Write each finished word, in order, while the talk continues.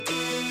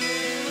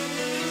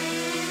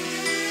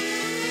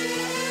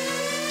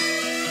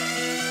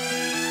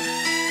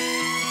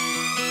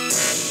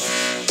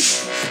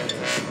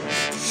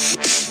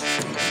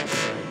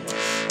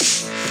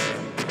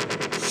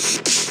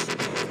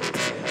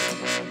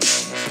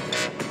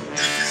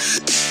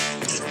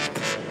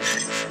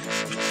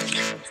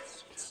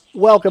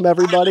Welcome,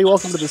 everybody.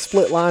 Welcome to the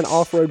Split Line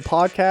Off-Road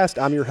Podcast.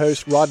 I'm your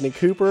host, Rodney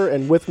Cooper,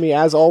 and with me,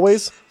 as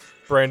always,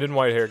 Brandon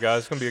Whitehair,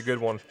 guys. It's going to be a good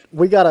one.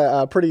 We got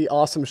a pretty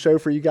awesome show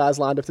for you guys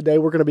lined up today.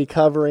 We're going to be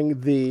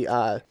covering the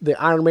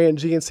Ironman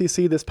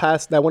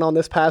GNCC that went on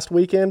this past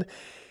weekend.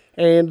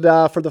 And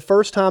for the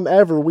first time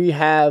ever, we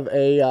have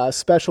a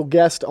special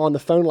guest on the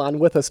phone line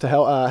with us to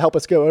help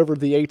us go over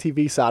the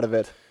ATV side of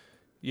it.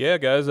 Yeah,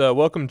 guys.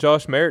 Welcome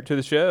Josh Merritt to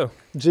the show.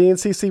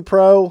 GNCC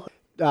Pro,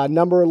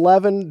 number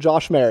 11,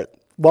 Josh Merritt.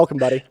 Welcome,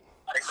 buddy.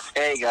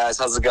 Hey, guys.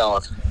 How's it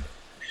going?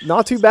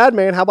 Not too bad,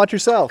 man. How about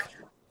yourself?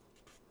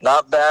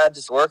 Not bad.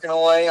 Just working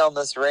away on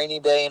this rainy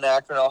day in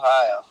Akron,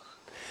 Ohio.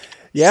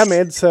 Yeah,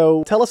 man.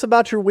 So tell us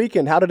about your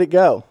weekend. How did it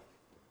go?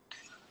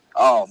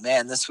 Oh,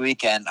 man, this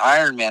weekend,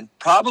 Ironman,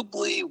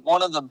 probably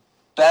one of the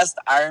best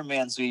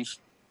Ironmans we've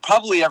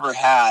probably ever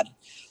had.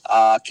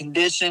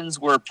 Conditions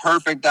were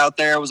perfect out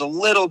there. It was a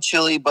little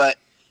chilly, but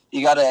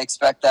you got to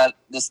expect that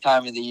this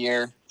time of the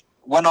year.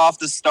 Went off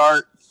the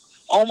start,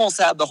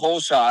 almost had the whole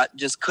shot,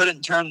 just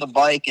couldn't turn the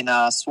bike and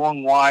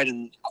swung wide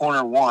in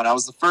corner one. I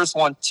was the first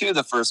one to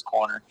the first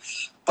corner,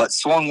 but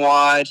swung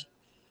wide,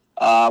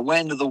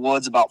 went into the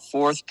woods about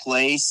fourth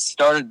place,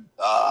 started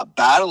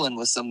battling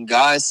with some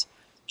guys,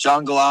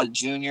 John Galata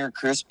Jr.,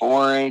 Chris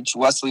Borage,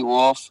 Wesley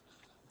Wolf,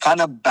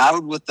 kind of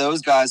battled with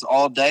those guys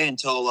all day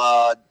until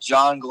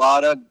John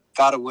Galata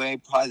got away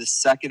probably the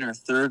second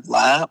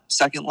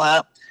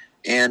lap.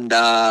 And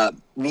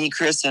me,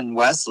 Chris, and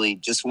Wesley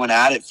just went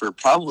at it for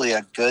probably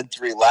a good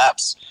 3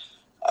 laps.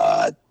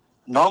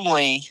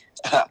 Normally,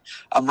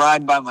 I'm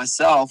riding by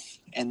myself,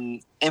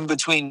 and in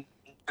between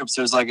groups,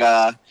 there's like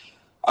I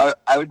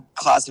would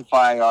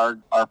classify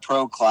our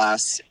pro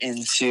class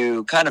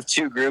into kind of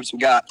 2 groups. We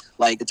got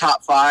like the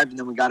top 5, and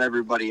then we got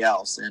everybody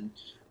else. And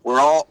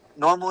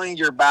normally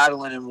you're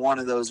battling in one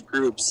of those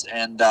groups.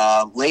 And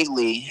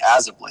lately,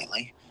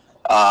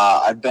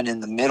 I've been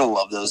in the middle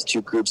of those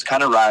 2 groups,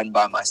 kind of riding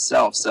by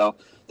myself. So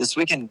this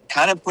weekend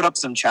kind of put up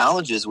some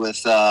challenges with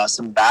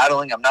some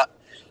battling.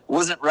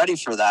 Wasn't ready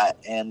for that.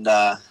 And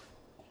it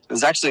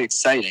was actually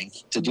exciting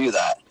to do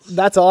that.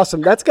 That's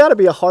awesome. That's got to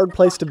be a hard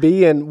place to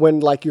be in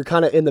when like you're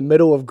kind of in the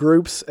middle of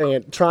groups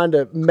and trying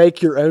to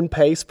make your own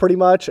pace pretty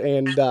much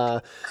and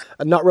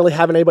not really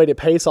having anybody to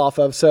pace off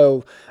of.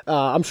 So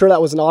I'm sure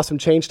that was an awesome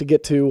change to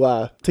get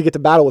to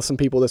battle with some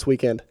people this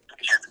weekend.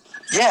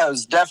 Yeah, it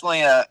was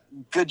definitely a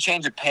good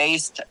change of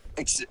pace.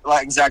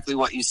 Like exactly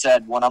what you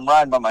said. When I'm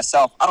riding by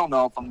myself, I don't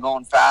know if I'm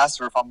going fast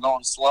or if I'm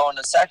going slow in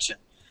a section.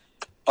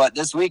 But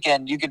this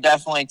weekend, you could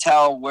definitely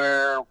tell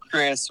where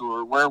Chris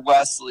or where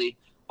Wesley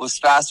was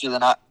faster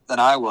than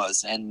I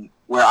was, and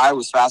where I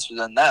was faster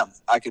than them.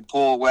 I could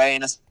pull away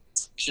in a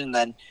section,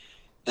 then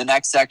the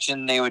next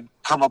section they would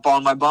come up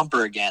on my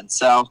bumper again.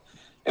 So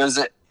it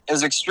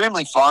was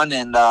extremely fun,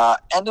 and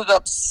ended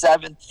up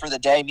 7th for the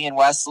day. Me and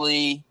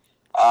Wesley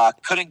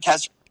couldn't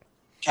catch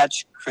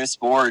Chris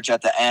Borage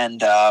at the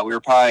end. We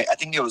were probably, I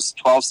think it was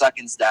 12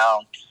 seconds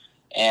down,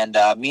 and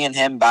me and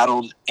him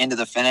battled into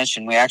the finish,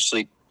 and we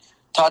actually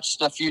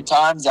touched a few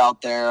times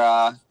out there,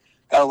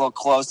 got a little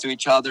close to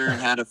each other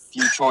and had a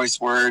few choice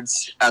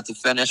words at the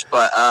finish,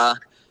 but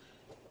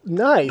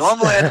nice.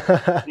 Normally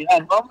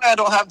I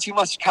don't have too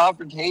much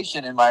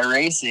confrontation in my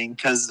racing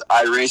because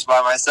I race by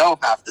myself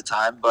half the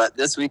time, but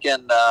this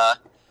weekend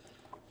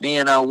me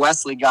and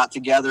Wesley got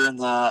together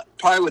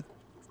probably with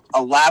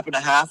a lap and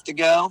a half to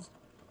go,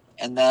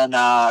 and then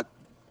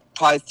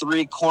probably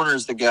 3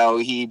 corners to go,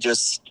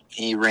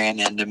 he ran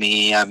into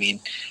me. I mean,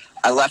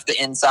 I left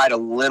the inside a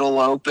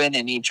little open,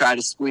 and he tried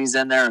to squeeze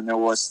in there, and there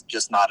was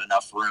just not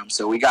enough room.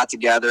 So we got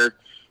together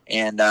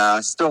and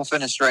still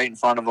finished right in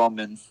front of him,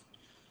 and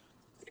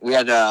we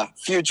had a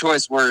few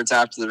choice words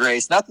after the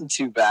race. Nothing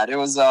too bad. It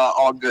was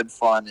all good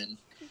fun and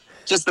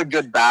just a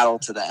good battle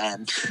to the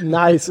end.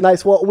 Nice.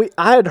 Well,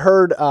 I had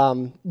heard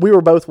we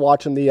were both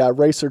watching the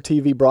Racer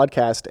TV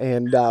broadcast,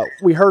 and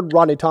we heard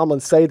Rodney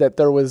Tomlin say that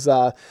there was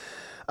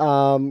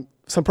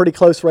some pretty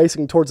close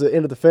racing towards the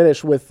end of the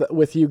finish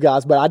with you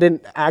guys, but I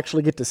didn't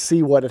actually get to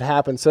see what had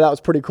happened. So that was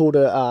pretty cool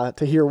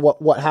to hear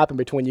what happened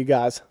between you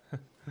guys.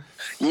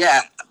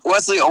 Yeah,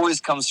 Wesley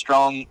always comes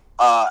strong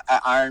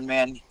at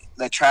Ironman.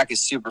 The track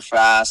is super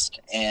fast,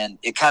 and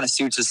it kind of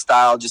suits his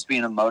style, just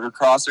being a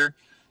motocrosser.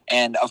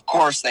 And of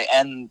course, they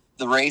end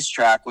the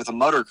racetrack with a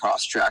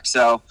motocross track.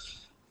 So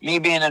me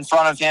being in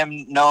front of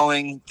him,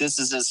 knowing this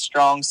is his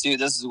strong suit,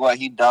 this is what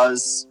he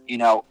does,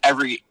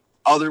 every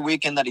other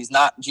weekend that he's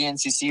not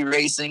GNCC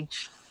racing,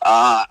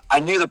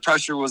 I knew the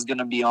pressure was going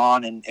to be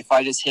on, and if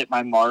I just hit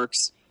my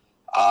marks,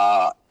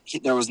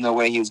 there was no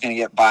way he was going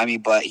to get by me,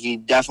 but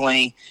he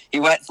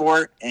went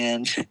for it,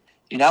 and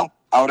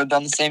I would have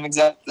done the same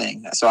exact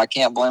thing, so I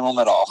can't blame him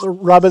at all.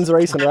 Robin's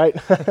racing, right?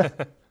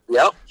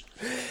 Yep.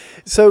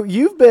 So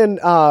you've been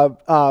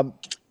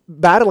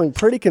battling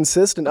pretty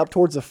consistent up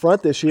towards the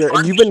front this year,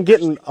 and you've been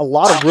getting a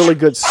lot of really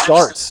good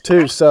starts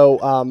too.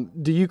 So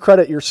do you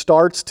credit your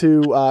starts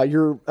to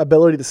your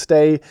ability to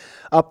stay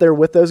up there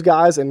with those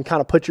guys and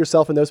kind of put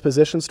yourself in those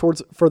positions for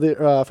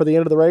the end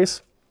of the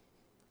race?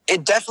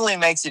 It definitely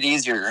makes it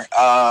easier.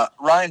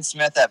 Ryan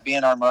Smith at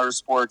BNR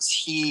Motorsports,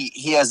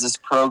 he has this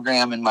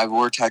program in my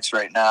Vortex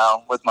right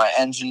now with my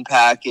engine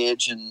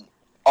package and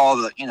all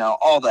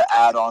the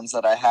add-ons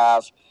that I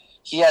have.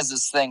 He has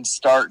this thing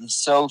starting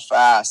so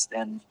fast,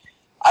 and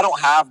I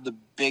don't have the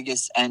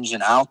biggest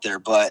engine out there,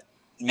 but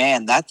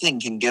man, that thing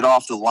can get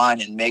off the line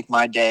and make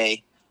my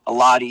day a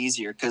lot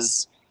easier.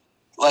 Because,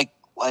 like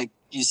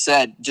you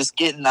said, just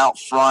getting out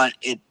front,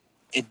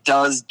 it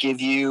does give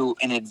you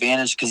an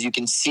advantage because you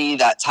can see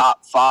that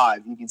top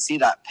 5. You can see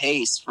that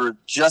pace for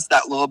just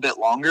that little bit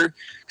longer.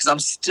 Because I'm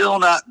still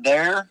not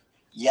there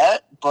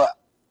yet, but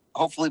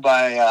hopefully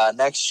by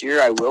next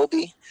year I will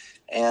be.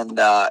 And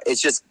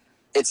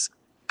it's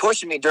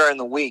pushing me during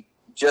the week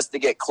just to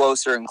get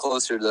closer and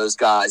closer to those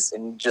guys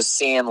and just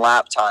seeing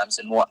lap times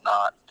and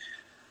whatnot.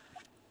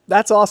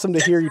 That's awesome to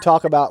hear you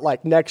talk about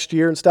like next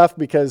year and stuff,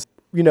 because,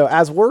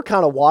 as we're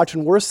kind of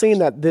watching, we're seeing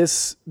that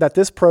this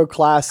pro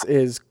class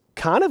is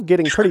kind of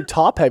getting pretty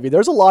top heavy.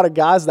 There's a lot of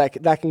guys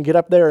that can get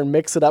up there and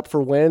mix it up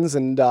for wins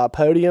and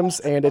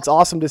podiums. And it's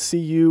awesome to see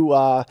you,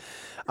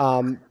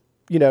 talking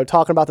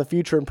about the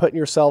future and putting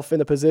yourself in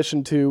the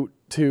position to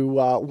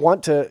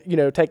want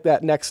to, take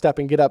that next step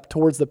and get up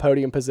towards the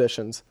podium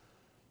positions.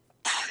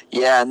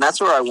 Yeah, and that's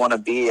where I want to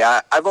be.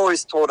 I've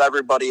always told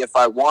everybody if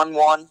I won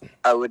one,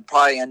 I would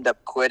probably end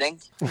up quitting,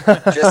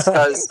 just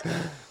because,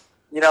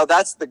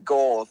 that's the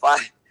goal.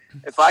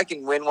 If I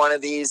can win one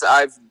of these,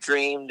 I've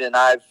dreamed and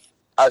I've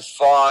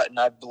fought and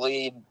I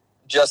bleed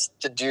just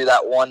to do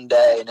that one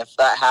day. And if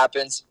that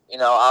happens,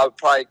 I would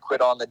probably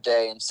quit on the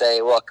day and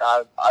say, look,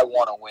 I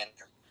won a winner,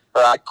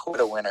 or I quit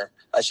a winner,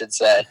 I should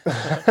say.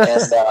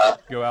 And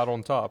go out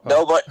on top.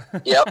 Huh?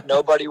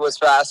 Nobody was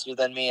faster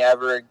than me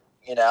ever.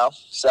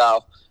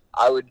 So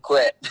I would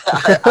quit.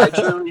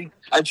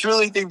 I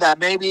truly think that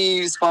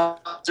maybe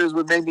sponsors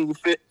would make me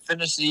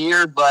finish the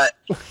year, but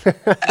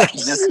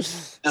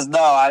just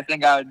no, I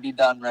think I would be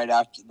done right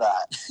after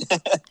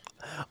that.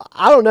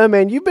 I don't know,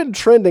 man. You've been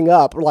trending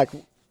up like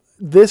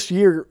this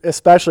year,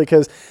 especially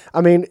because,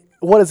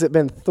 what has it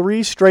been?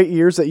 3 straight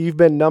years that you've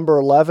been number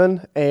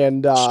 11,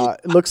 and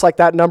it looks like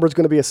that number is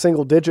going to be a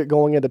single digit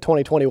going into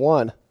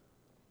 2021.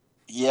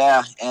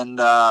 Yeah, and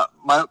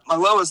my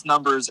lowest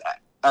numbers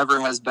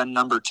ever has been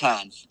number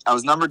 10. I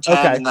was number 10,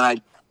 okay. And then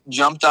I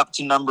jumped up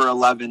to number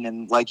 11,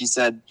 and like you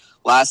said,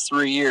 last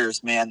 3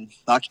 years, man,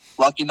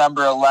 lucky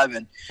number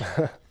 11.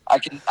 I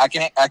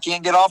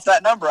can't get off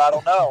that number. I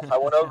don't know. I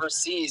went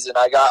overseas and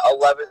I got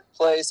 11th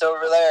place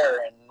over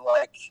there, and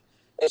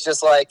it's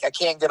just I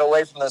can't get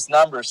away from this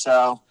number.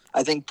 So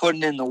I think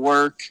putting in the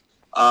work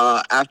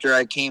after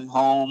I came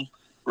home,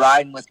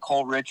 riding with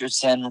Cole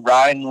Richardson,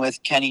 riding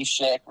with Kenny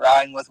Schick,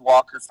 riding with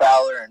Walker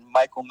Fowler and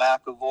Michael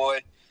McAvoy,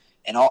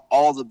 and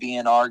all the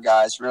BNR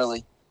guys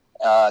really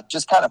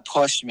just kind of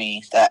pushed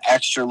me that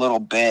extra little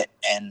bit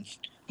and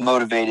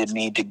motivated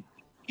me to,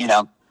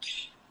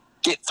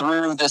 get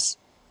through this.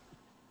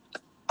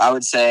 I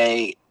would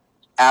say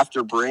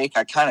after break,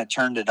 I kind of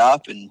turned it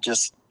up and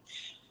just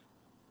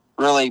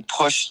really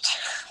pushed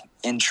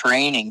in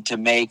training to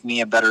make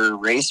me a better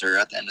racer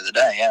at the end of the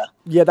day. Yeah.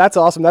 Yeah, that's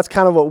awesome. That's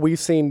kind of what we've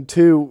seen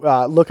too,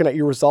 looking at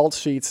your results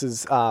sheets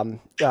is you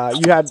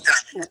had,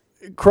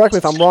 correct me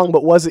if I'm wrong,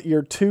 but was it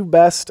your 2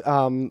 best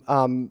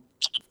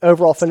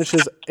overall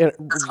finishes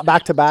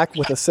back-to-back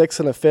with a 6th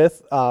and a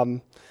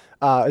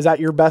 5th? Is that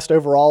your best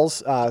overalls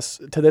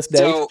to this day?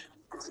 So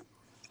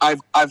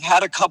I've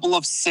had a couple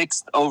of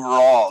 6th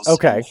overalls.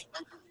 Okay.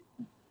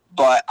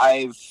 But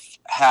I've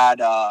had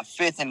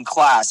 5th in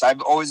class.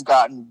 I've always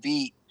gotten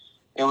beat.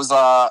 It was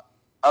I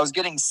was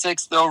getting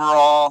 6th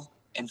overall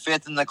and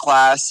 5th in the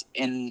class,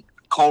 and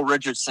Cole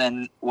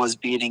Richardson was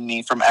beating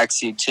me from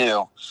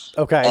XC2.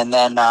 Okay. And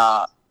then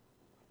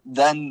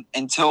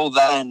until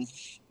then,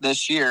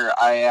 this year,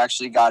 I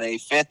actually got a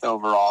 5th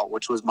overall,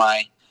 which was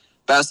my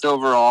best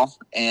overall,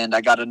 and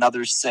I got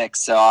another 6th.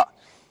 So,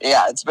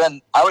 yeah, it's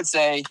been, I would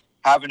say,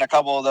 having a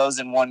couple of those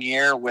in 1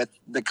 year with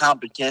the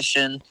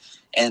competition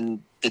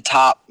and the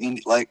top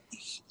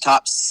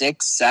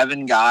 6,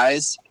 7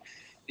 guys,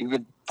 you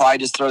could probably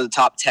just throw the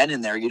top 10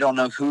 in there. You don't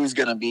know who's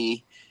going to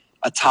be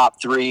a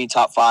top 3,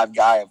 top 5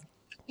 guy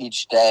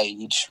each day,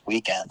 each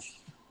weekend.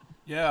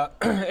 Yeah.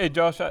 Hey,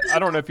 Josh, I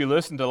don't know if you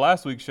listened to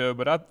last week's show,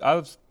 but I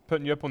was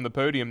putting you up on the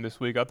podium this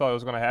week. I thought it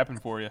was going to happen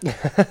for you.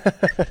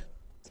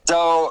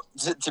 So,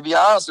 to be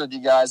honest with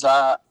you guys,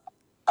 I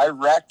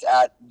wrecked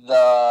at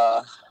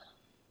the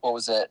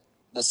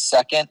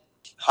second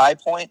high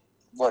point?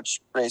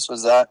 Which race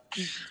was that?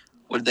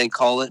 What did they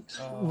call it?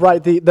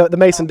 Right, the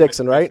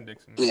Mason-Dixon, right?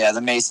 Mason-Dixon. Yeah,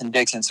 the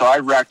Mason-Dixon. So I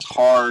wrecked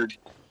hard,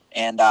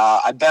 and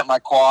I bent my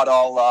quad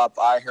all up.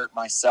 I hurt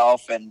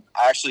myself, and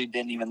I actually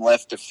didn't even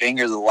lift a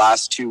finger the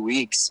last 2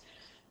 weeks.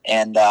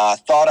 And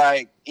thought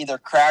I either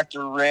cracked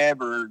a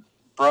rib or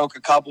broke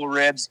a couple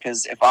ribs,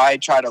 because if I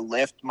try to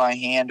lift my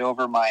hand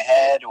over my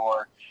head,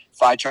 or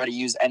if I try to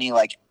use any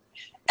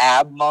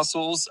ab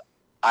muscles,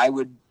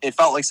 it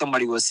felt like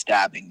somebody was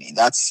stabbing me.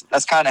 That's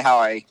kind of how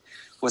I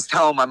was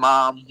telling my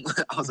mom.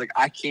 I was like,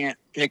 I can't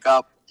pick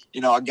up,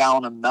 a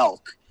gallon of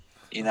milk.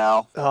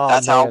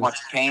 That's how much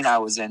pain I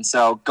was in.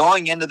 So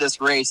going into this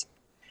race,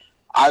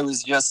 I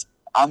was just,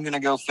 I'm going to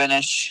go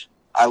finish.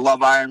 I love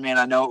Ironman.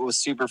 I know it was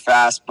super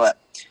fast, but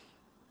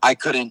I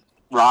couldn't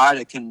ride.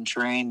 I couldn't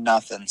train,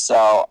 nothing.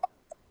 So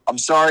I'm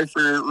sorry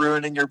for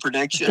ruining your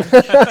prediction.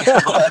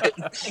 But,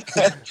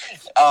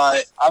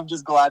 I'm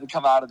just glad to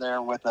come out of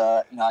there with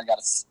I got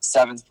a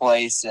 7th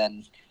place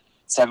and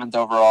 7th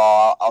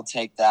overall. I'll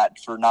take that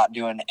for not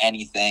doing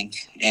anything.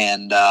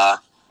 And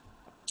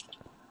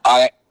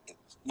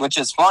which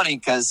is funny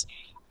because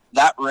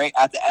that rate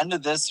at the end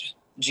of this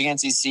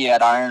GNCC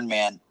at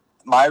Ironman,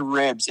 my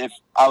ribs, if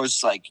I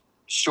was like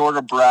short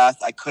of breath,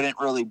 I couldn't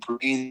really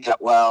breathe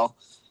that well.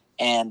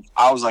 And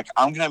I was like,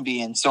 I'm going to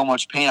be in so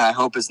much pain. I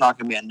hope it's not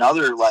going to be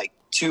another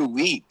 2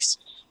 weeks.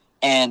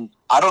 And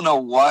I don't know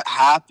what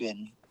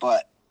happened,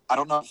 but I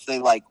don't know if they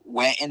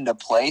went into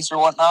place or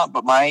whatnot,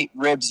 but my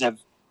ribs have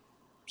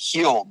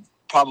healed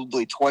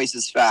probably twice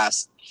as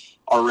fast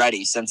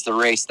already since the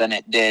race than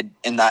it did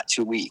in that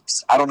 2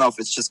 weeks. I don't know if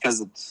it's just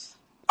because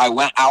I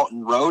went out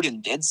and rode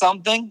and did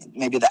something,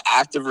 maybe the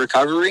active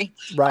recovery.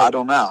 Right. I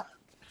don't know.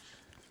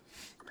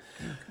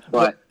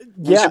 But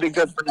we should be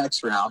good for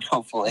next round,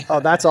 hopefully. Oh,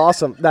 that's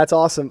awesome. That's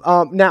awesome.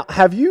 Now,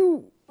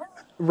 when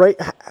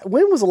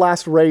was the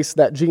last race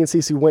that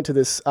GNCC went to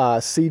this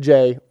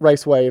CJ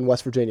Raceway in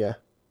West Virginia?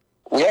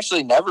 We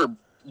actually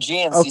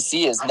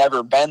GNCC has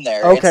never been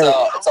there. Okay.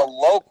 It's a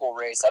local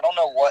race. I don't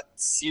know what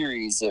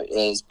series it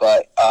is,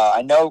 but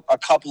I know a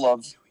couple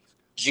of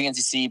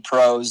GNCC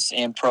pros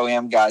and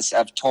Pro-Am guys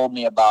have told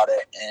me about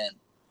it, and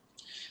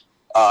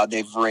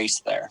they've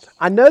raced there.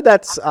 I know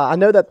that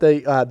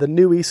the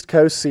New East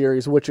Coast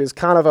Series, which is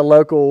kind of a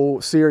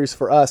local series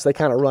for us, they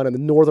kind of run in the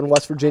northern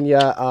West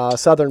Virginia,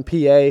 southern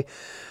PA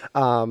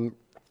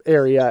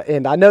area,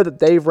 and I know that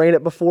they've ran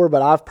it before,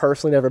 but I've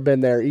personally never been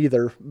there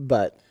either.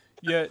 But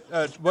yeah,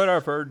 what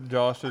I've heard,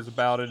 Josh, is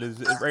about it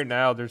is right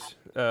now there's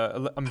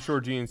I'm sure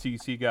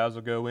GNCC guys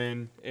will go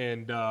in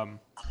and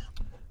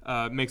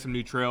make some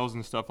new trails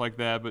and stuff like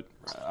that, but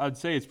I'd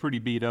say it's pretty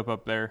beat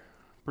up there,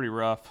 pretty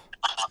rough.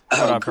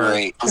 Oh,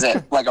 great. Is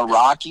it like a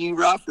rocky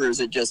rough, or is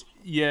it just?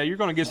 Yeah, you're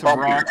going to get some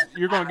rocks.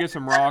 You're going to get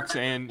some rocks,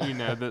 and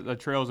the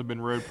trails have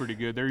been rode pretty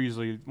good. They're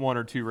usually 1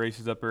 or 2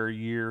 races up there a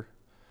year.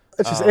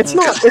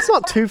 It's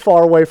not too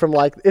far away from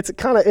it's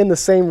kind of in the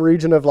same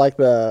region of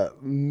the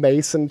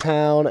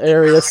Masontown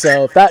area.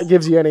 So if that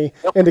gives you any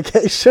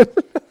indication.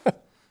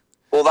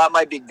 Well, that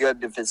might be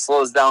good if it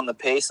slows down the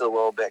pace a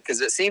little bit,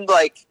 because it seemed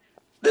like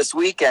this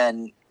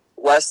weekend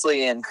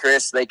Wesley and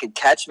Chris, they could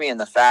catch me in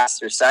the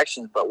faster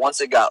sections, but once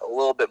it got a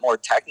little bit more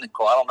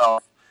technical, I don't know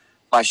if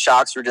my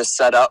shocks were just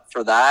set up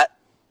for that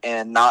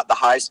and not the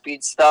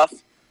high-speed stuff,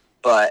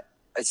 but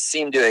it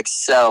seemed to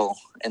excel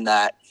in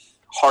that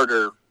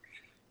harder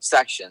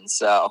section,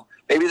 so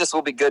maybe this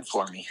will be good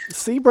for me.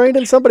 See,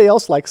 Brandon, somebody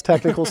else likes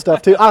technical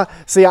stuff too. I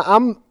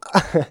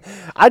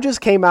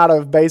just came out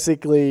of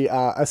basically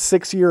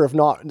 6 years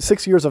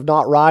of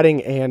not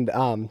riding, and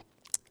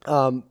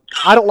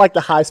I don't like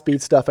the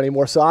high-speed stuff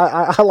anymore, so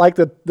I like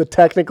the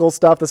technical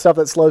stuff, the stuff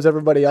that slows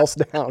everybody else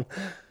down.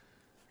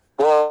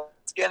 Well,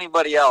 ask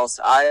anybody else.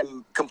 I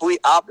am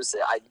complete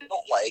opposite. I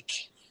don't like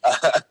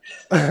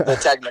the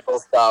technical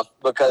stuff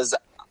because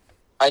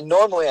I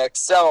normally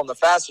excel in the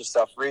faster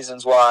stuff,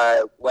 reasons why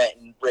I went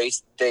and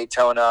raced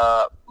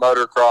Daytona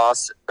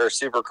motocross or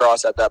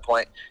supercross at that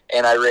point,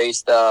 and I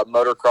raced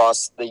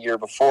motocross the year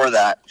before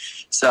that.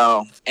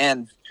 So,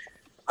 and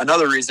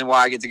another reason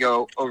why I get to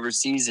go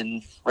overseas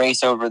and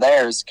race over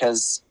there is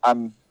because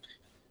I'm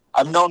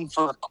known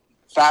for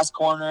fast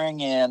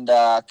cornering and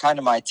kind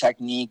of my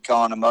technique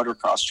on a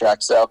motocross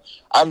track. So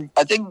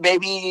I think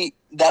maybe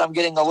that I'm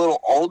getting a little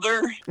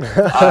older.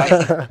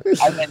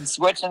 I've been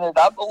switching it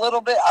up a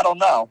little bit. I don't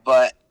know,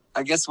 but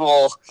I guess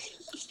we'll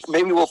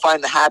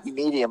find the happy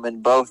medium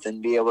in both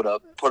and be able to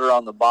put her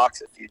on the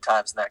box a few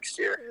times next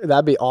year.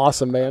 That'd be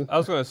awesome, man. I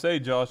was going to say,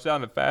 Josh, I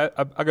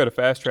go to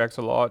fast tracks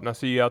a lot, and I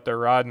see you out there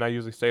riding. I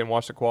usually stay and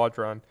watch the quad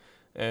run.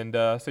 And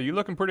so you're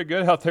looking pretty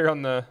good out there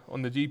on the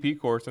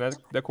GP course, and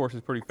that course is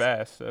pretty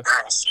fast. So.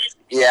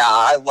 Yeah,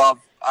 I love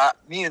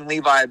me and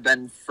Levi have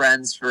been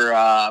friends for,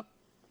 I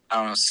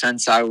don't know,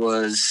 since I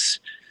was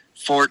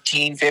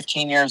 14,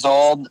 15 years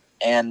old,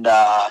 and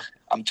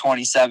I'm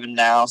 27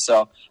 now,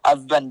 so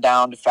I've been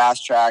down to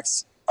fast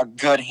tracks a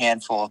good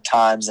handful of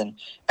times, and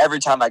every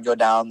time I go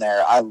down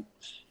there,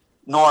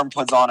 Norm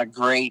puts on a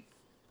great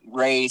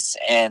race,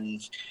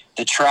 and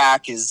the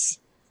track is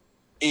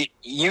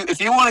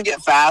if you want to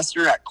get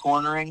faster at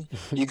cornering,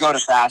 you go to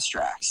fast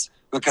tracks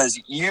because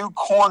you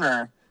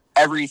corner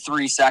every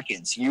 3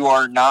 seconds. You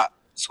are not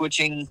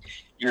switching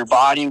your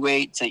body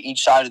weight to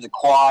each side of the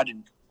quad,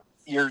 and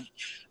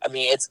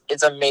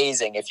it's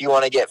amazing. If you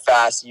want to get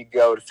fast, you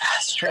go to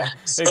fast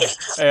tracks.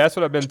 Hey, that's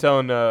what I've been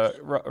telling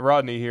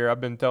Rodney here.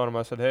 I've been telling him,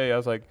 I said, hey, I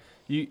was like,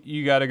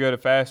 you got to go to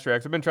fast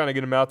tracks. I've been trying to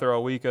get him out there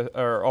all week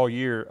or all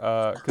year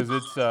because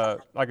it's,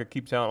 like I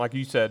keep telling, like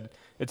you said,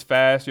 it's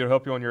fast. It'll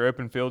help you on your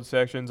open field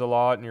sections a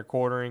lot and your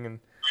quartering, and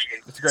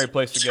it's a great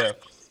place to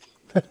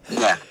go.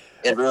 Yeah,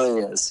 it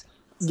really is.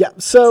 Yeah.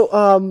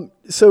 So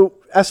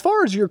as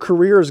far as your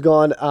career has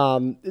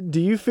gone,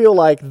 do you feel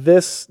like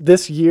this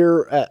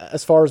year,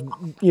 as far as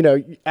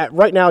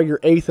right now you're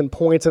 8th in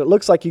points, and it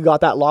looks like you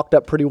got that locked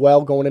up pretty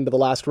well going into the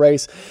last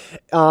race.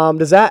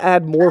 Does that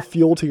add more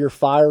fuel to your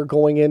fire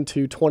going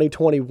into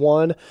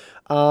 2021?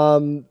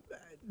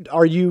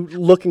 Are you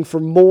looking for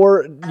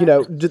more?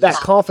 That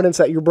confidence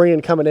that you're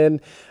bringing coming in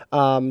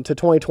to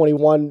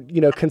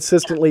 2021.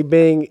 Consistently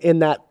being in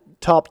that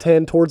top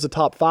 10 towards the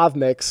top 5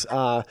 mix.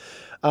 How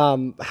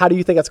do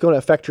you think that's going to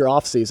affect your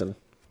off season?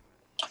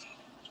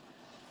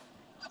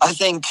 I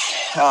think,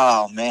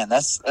 oh man,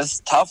 that's a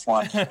tough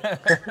one.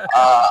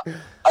 I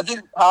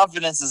think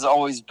confidence has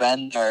always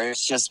been there.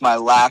 It's just my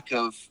lack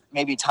of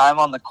maybe time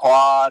on the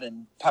quad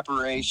and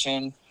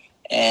preparation,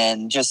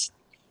 and just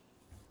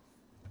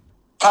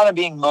kind of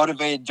being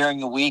motivated during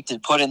the week to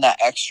put in the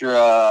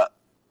extra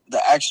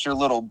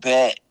little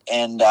bit.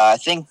 And I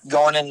think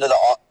going into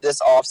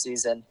this off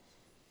season,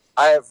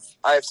 I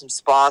have some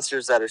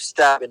sponsors that are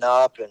stepping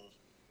up, and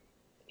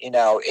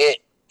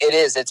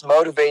it's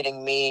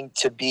motivating me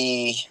to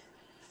be.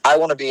 I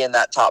want to be in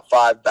that top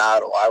 5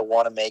 battle. I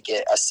want to make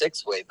it a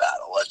 6-way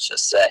battle, let's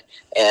just say.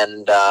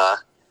 And I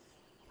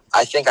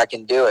think I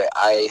can do it.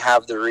 I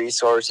have the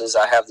resources.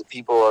 I have the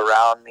people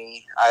around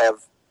me. I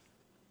have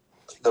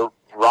the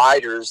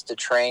riders to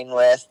train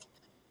with.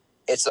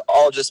 It's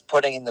all just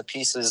putting in the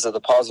pieces of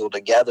the puzzle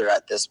together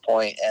at this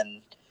point.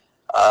 And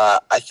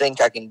I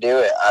think I can do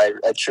it.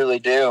 I truly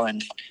do.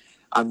 And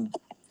I'm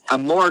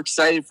more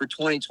excited for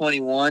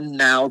 2021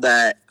 now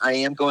that I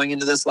am going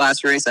into this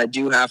last race. I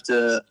do have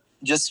to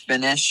just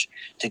finish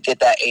to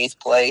get that 8th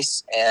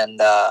place, and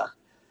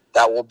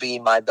that will be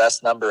my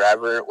best number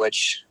ever,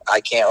 which I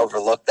can't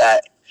overlook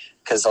that,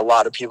 because a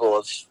lot of people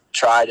have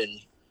tried and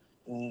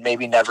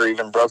maybe never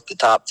even broke the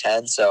top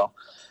 10. So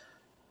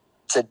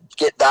to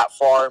get that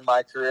far in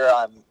my career,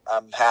 I'm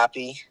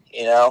happy,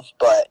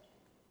 but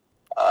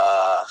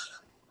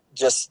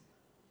just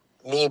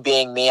me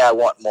being me, I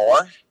want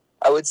more,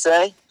 I would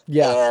say.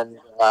 Yeah. And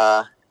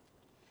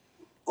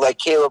like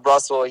Caleb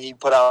Russell, he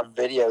put out a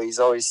video. He's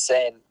always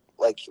saying,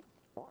 like,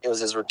 it was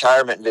his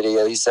retirement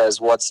video. He says,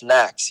 "What's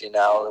next?"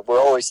 We're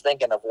always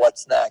thinking of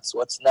what's next.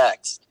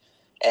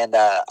 And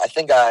I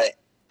think I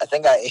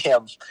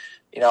am,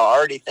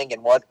 already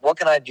thinking what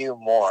can I do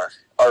more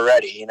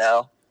already, And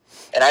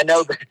I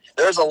know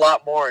there's a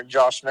lot more in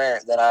Josh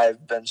Merritt than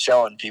I've been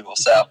showing people.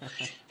 So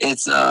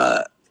it's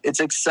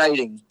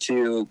exciting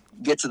to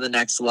get to the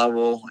next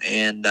level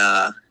and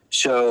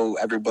show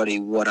everybody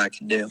what I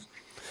can do.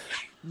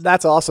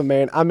 That's awesome,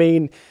 man. I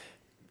mean,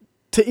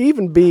 to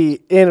even be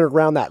in and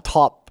around that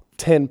top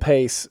 10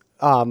 pace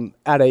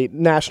at a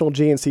national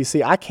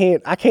GNCC, I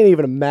can't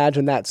even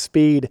imagine that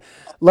speed,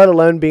 let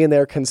alone being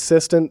there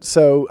consistent.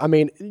 So, I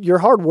mean, your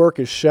hard work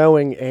is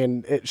showing,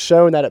 and it's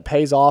showing that it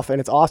pays off,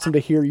 and it's awesome to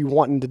hear you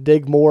wanting to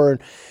dig more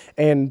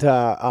and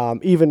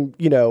even,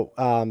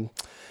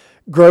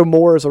 grow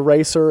more as a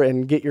racer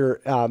and get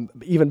your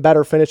even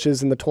better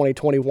finishes in the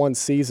 2021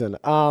 season.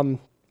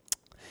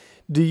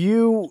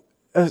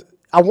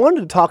 I wanted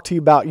to talk to you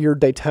about your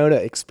Daytona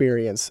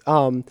experience.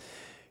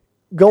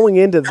 Going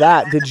into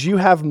that, did you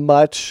have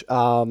much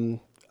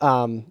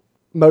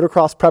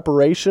motocross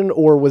preparation,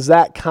 or was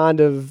that kind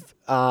of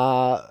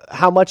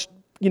how much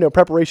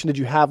preparation did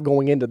you have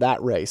going into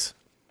that race?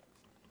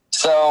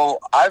 So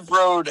I've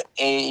rode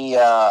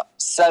a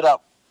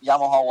setup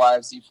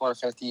Yamaha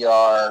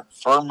YFZ450R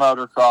for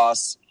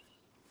motocross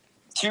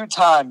 2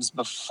 times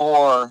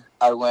before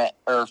I went,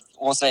 or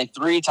we'll say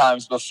 3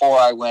 times before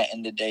I went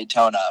into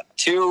Daytona.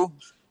 2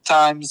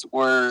 times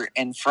were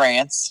in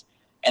France,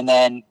 and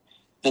then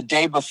the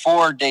day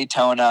before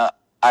Daytona,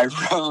 I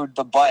rode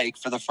the bike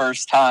for the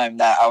first time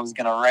that I was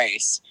going to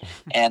race.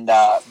 And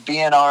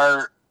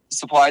BNR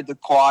supplied the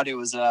quad. It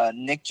was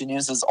Nick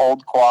Janusa's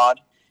old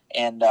quad,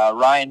 and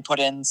Ryan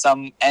put in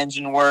some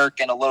engine work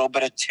and a little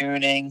bit of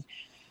tuning,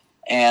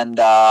 and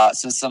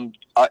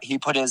he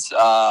put his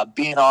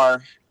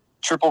BNR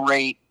triple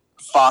rate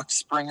Fox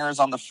springers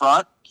on the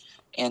front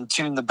and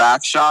tuned the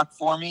back shock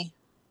for me.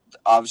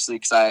 Obviously,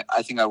 because I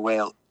think I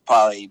weigh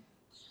probably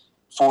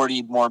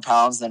 40 more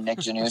pounds than Nick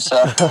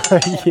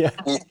Janusa. Yeah.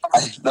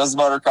 Those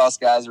motocross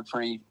guys are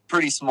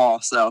pretty small.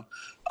 So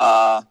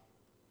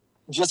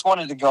just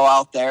wanted to go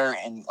out there,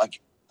 and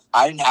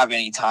I didn't have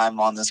any time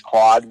on this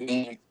quad.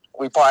 We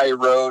probably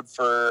rode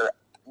for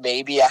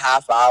maybe a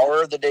half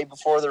hour the day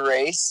before the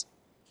race,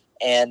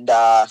 and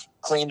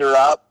cleaned her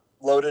up,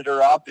 loaded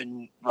her up,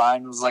 and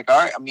Ryan was like, "All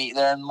right, I'll meet you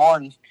there in the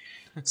morning."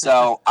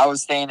 So I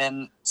was staying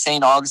in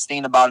St.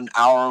 Augustine, about an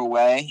hour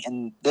away,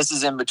 and this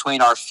is in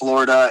between our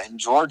Florida and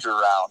Georgia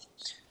route.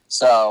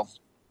 So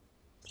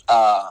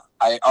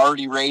I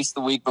already raced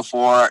the week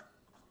before.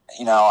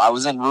 I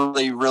was in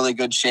really, really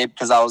good shape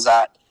because I was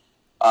at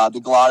the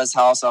Gladys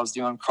house. I was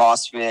doing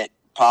CrossFit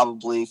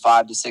probably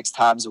 5 to 6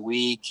 times a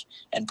week,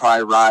 and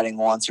probably riding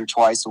once or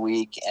twice a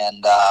week.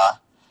 And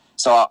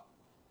so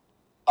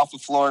off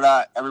of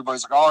Florida,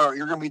 everybody's like, "Oh,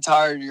 you're gonna be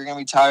tired. You're gonna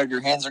be tired.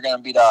 Your hands are gonna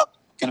be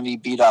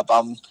beat up."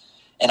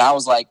 And I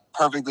was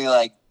perfectly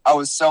I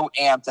was so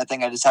amped. I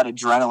think I just had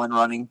adrenaline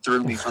running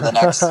through me for the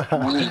next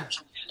week,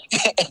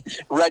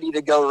 ready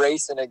to go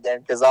racing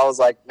again. Because I was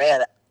like,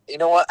 man, you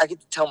know what? I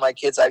get to tell my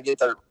kids I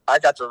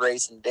got to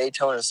race in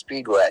Daytona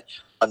Speedway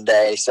one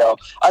day. So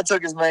I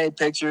took as many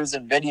pictures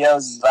and videos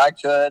as I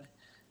could,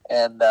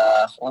 and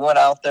we went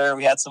out there.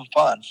 We had some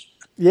fun.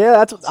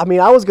 Yeah,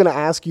 I was going to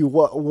ask you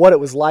what it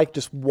was like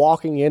just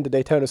walking into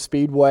Daytona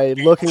Speedway,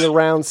 looking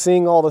around,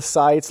 seeing all the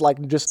sights,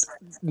 like just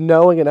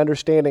knowing and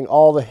understanding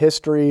all the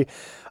history,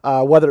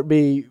 whether it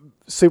be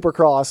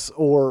Supercross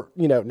or,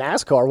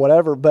 NASCAR,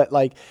 whatever. But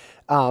like,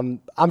 I'm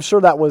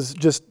sure that was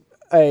just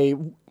a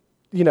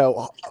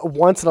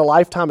once in a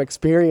lifetime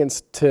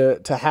experience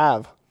to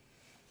have.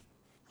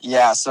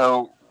 Yeah.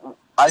 So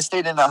I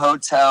stayed in a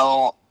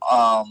hotel,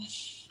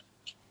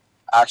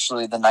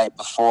 actually the night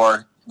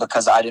before,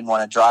 because I didn't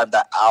want to drive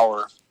that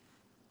hour.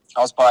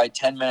 I was probably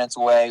 10 minutes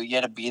away. You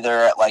had to be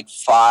there at like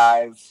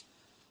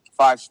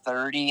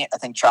 5:30. I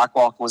think track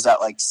walk was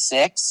at like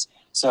 6.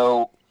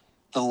 So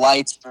the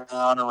lights were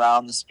on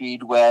around the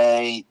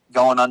speedway,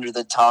 going under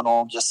the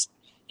tunnel, just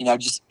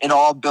it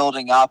all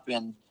building up.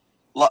 And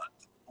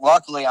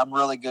luckily, I'm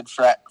really good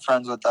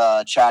friends with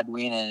Chad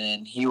Weenan,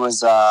 and he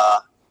was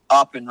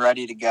up and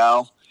ready to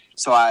go.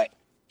 So I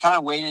kind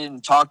of waited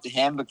and talked to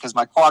him because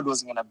my quad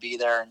wasn't going to be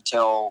there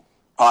until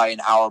probably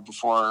an hour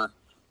before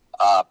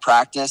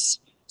practice.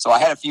 So I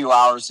had a few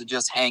hours to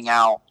just hang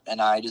out,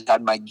 and I just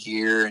had my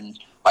gear and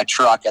my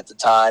truck at the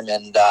time,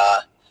 and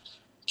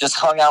just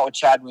hung out with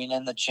Chad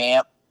Weenan, the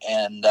champ,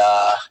 and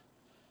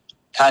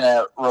kind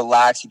of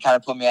relaxed. He kind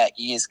of put me at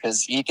ease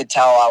because he could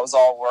tell I was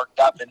all worked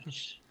up, and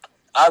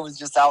I was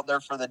just out there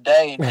for the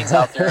day, and he's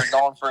out there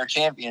going for a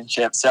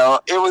championship.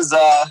 So it was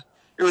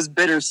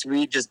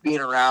bittersweet just being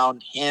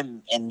around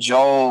him and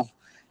Joel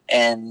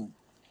and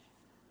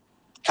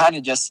kind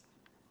of just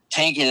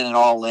taking it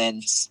all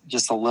in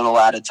just a little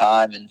at a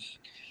time. And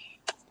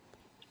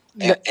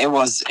it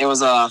was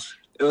a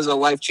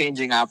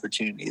life-changing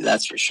opportunity.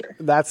 That's for sure.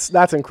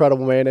 That's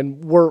incredible, man.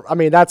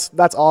 And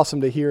that's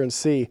awesome to hear and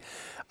see.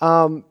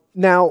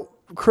 Now,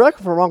 correct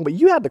me if I'm wrong, but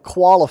you had to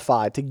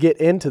qualify to get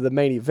into the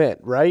main event,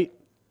 right?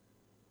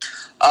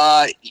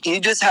 You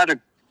just had to,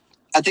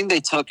 I think they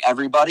took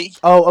everybody.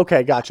 Oh,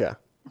 okay. Gotcha.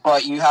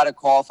 But you had to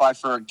qualify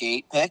for a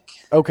gate pick.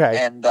 Okay.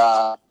 And,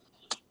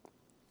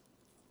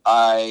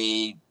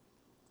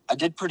 I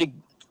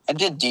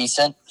did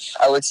decent,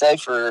 I would say,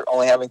 for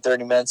only having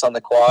 30 minutes on the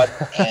quad.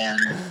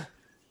 And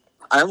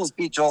I almost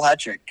beat Joel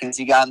Hetrick because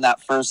he got in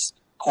that first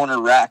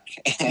corner wreck.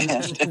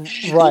 And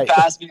right. He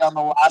passed me on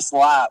the last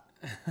lap.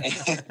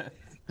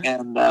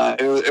 And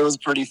it was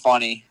pretty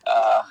funny.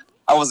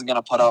 I wasn't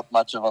going to put up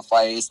much of a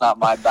fight. It's not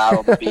my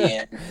battle to be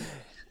in.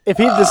 If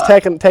he'd just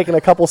taken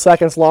a couple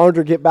seconds longer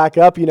to get back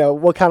up,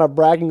 what kind of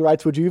bragging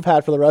rights would you have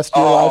had for the rest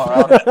of your life?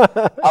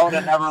 I would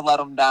have never let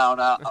him down.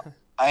 I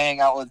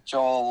hang out with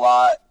Joel a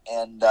lot,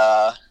 and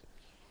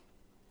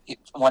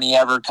when he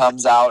ever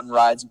comes out and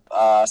rides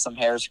some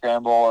hare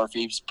scramble, or if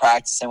he's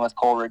practicing with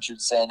Cole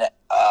Richardson,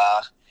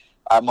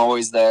 I'm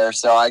always there.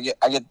 So I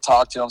get to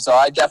talk to him. So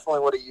I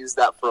definitely would have used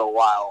that for a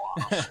while.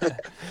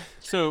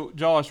 So,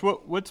 Josh,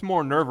 what's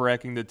more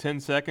nerve-wracking, the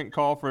 10-second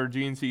call for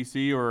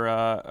GNCC or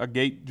a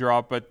gate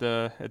drop at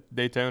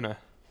Daytona?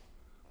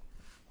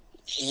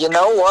 You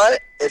know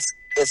what?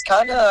 It's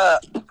kind of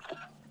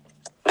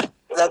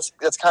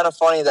that's kind of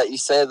funny that you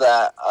say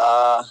that.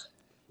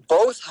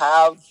 Both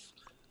have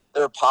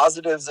their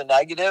positives and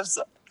negatives.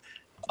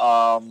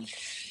 Wow.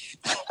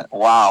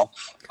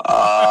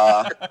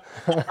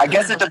 I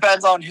guess it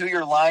depends on who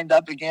you're lined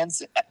up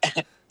against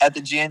at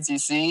the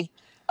GNCC.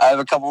 I have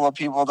a couple of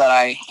people that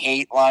I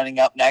hate lining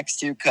up next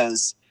to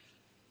because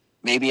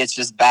maybe it's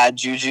just bad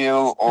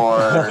juju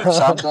or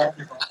something.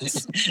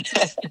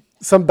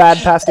 Some bad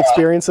past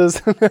experiences.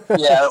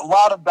 Yeah, a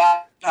lot of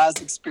bad past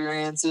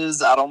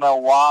experiences. I don't know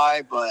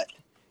why, but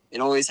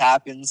it always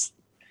happens.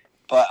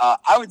 But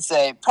I would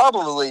say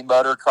probably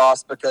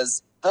motocross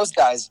because those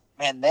guys,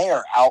 man, they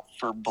are out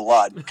for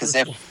blood. Because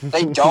if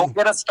they don't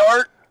get a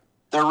start,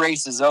 their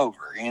race is over,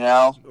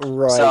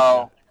 Right.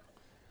 So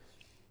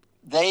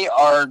they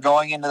are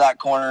going into that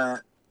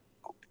corner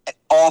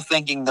all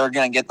thinking they're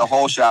going to get the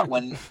whole shot.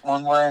 When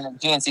we're in a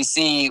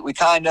GNCC, we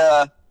kind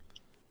of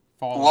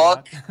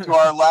look to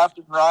our left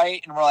and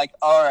right, and we're like,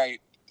 all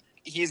right,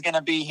 he's going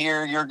to be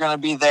here, you're going to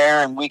be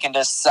there, and we can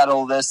just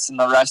settle this in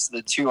the rest of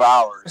the 2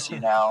 hours,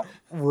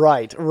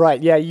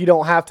 Right. Yeah, you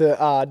don't have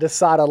to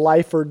decide a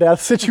life or death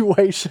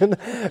situation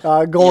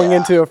going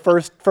into a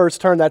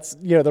first turn. That's,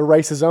 the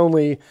race is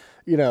only,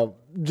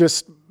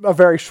 just a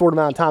very short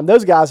amount of time.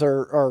 Those guys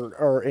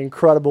are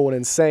incredible and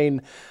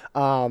insane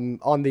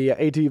on the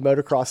ATV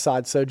motocross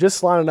side. So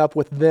just lining up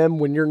with them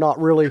when you're not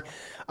really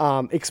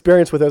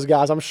experienced with those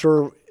guys, I'm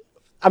sure.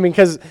 I mean,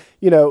 because,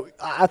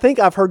 I think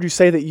I've heard you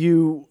say that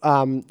you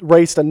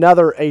raced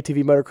another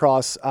ATV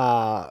motocross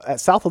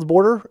at south of the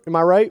border. Am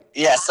I right?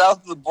 Yeah,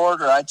 south of the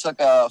border. I took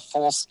a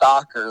full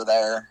stalker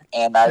there,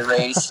 and I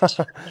raced,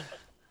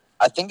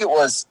 I think it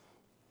was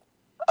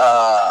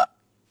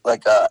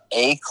like a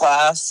A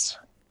class.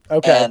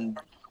 Okay. And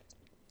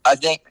I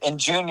think in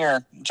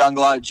junior, John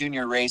Galata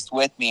Jr. raced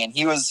with me, and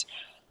he was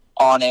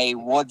on a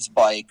Woods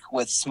bike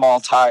with small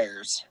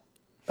tires.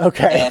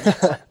 Okay.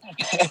 And,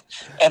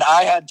 and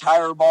I had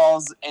tire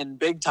balls and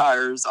big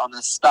tires on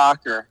the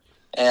stalker.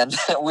 And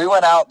we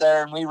went out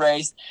there and we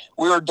raced.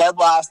 We were dead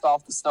last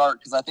off the start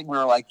because I think we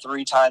were like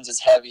 3 times as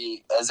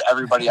heavy as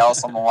everybody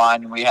else on the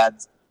line. And we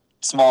had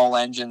small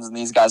engines, and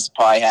these guys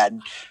probably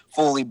had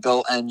fully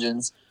built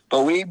engines.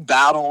 But we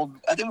battled.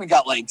 I think we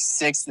got like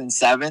 6th and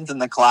 7th in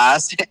the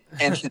class,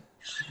 and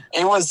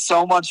it was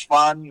so much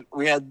fun.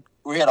 We had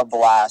a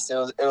blast.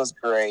 It was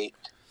great.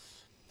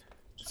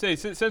 Say,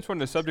 since we're on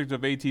the subject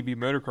of ATV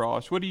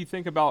motocross, what do you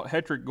think about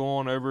Hetrick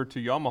going over to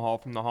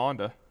Yamaha from the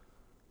Honda?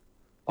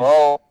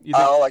 Well,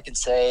 all I can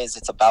say is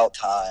it's about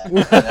time.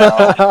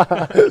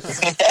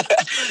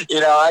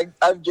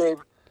 I've gave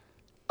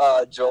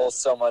Joel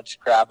so much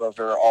crap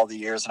over all the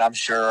years, and I'm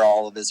sure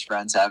all of his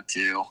friends have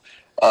too,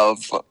 of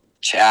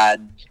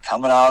Chad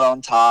coming out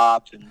on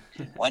top and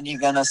when you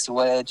gonna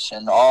switch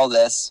and all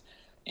this.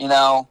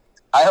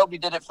 I hope he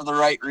did it for the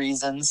right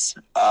reasons.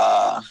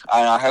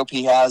 I hope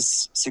he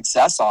has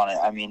success on it.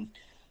 I mean,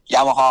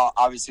 Yamaha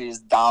obviously is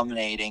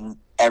dominating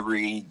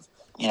every,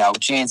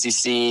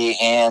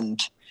 GNCC and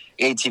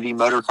ATV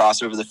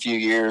motocross over the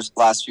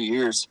last few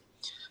years.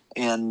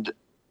 And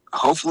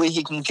hopefully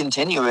he can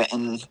continue it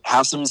and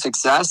have some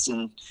success.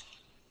 And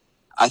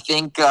I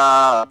think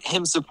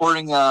him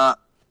supporting a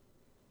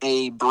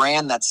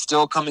brand that's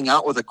still coming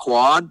out with a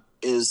quad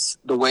is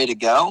the way to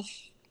go,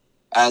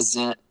 as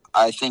in,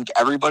 I think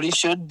everybody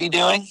should be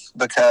doing,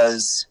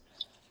 because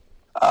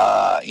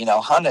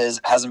Honda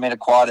hasn't made a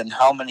quad in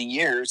how many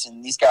years,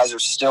 and these guys are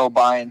still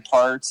buying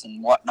parts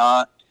and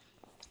whatnot.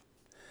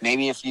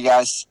 Maybe if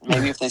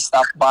they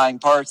stopped buying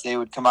parts, they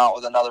would come out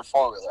with another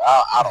 4-wheeler.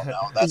 I don't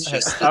know. That's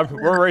just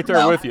we're right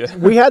there with you.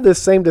 We had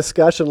this same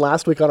discussion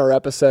last week on our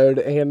episode,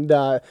 and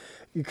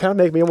you kind of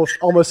make me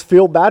almost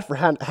feel bad for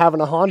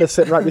having a Honda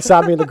sitting right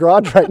beside me in the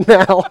garage right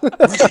now.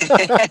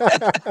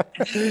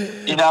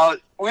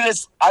 I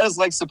just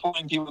like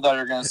supporting people that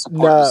are going to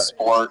support the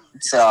sport.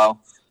 So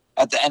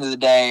at the end of the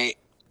day,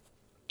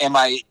 am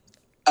I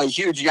a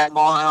huge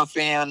Yamaha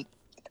fan?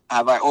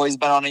 Have I always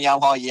been on a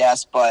Yamaha?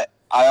 Yes, but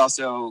I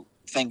also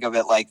think of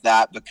it like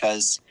that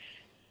because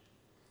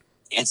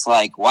it's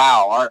like,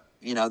 wow,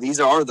 these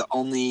are the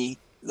only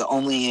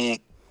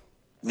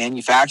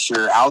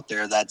manufacturer out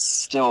there that's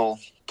still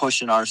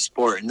pushing our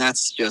sport. And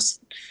that's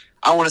just,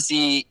 I want to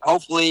see,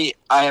 hopefully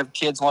I have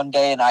kids one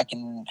day and I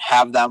can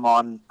have them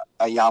on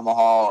a Yamaha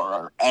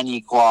or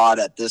any quad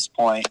at this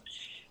point.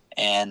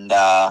 And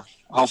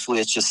hopefully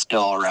it's just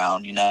still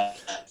around,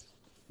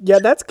 Yeah,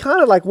 that's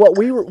kind of like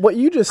what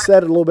you just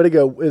said a little bit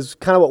ago is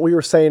kind of what we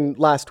were saying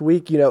last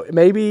week.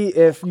 Maybe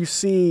if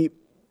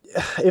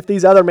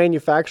these other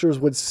manufacturers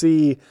would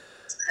see,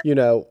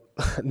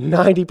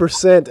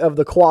 90% of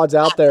the quads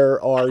out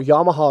there are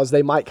Yamahas,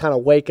 they might kind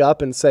of wake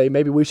up and say,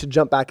 maybe we should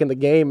jump back in the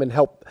game and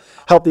help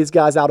these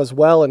guys out as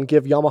well and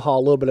give Yamaha a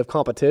little bit of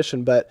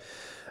competition. But,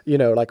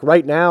 like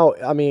right now,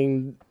 I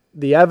mean,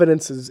 the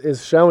evidence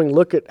is showing,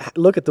 look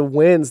at the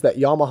wins that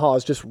Yamaha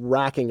is just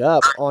racking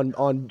up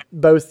on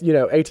both, AT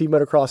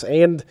motocross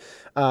and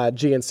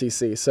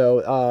GNCC.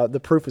 So the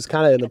proof is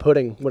kind of in the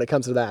pudding when it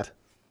comes to that.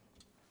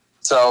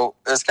 So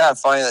it's kind of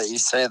funny that you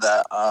say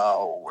that.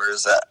 Where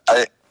is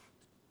that?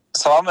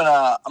 So I'm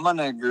in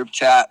a group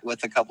chat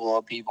with a couple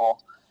of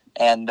people,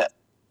 and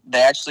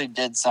they actually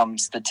did some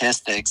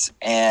statistics.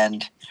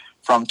 And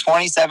from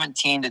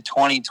 2017 to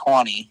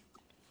 2020,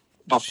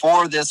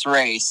 before this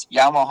race,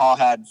 Yamaha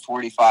had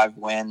 45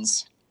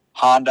 wins,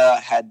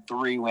 Honda had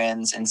 3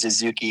 wins, and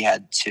Suzuki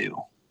had 2.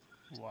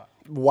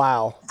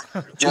 Wow.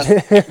 Just in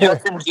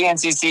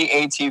GNCC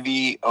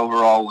ATV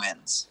overall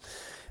wins.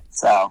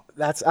 So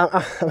that's,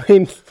 that's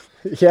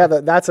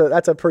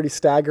a pretty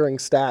staggering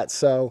stat.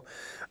 So,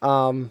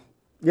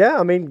 yeah,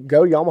 I mean,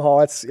 go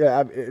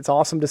Yamaha. It's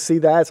awesome to see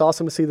that. It's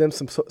awesome to see them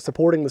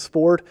supporting the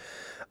sport.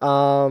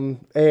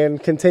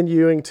 And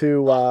continuing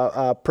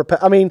to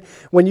prepare. I mean,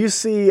 when you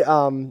see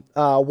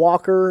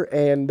Walker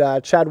and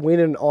Chad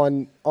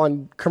Wienen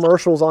on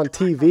commercials on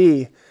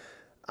TV,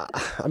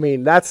 I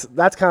mean that's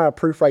kind of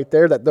proof right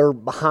there that they're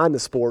behind the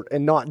sport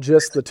and not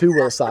just the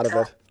two-wheel side of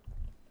it.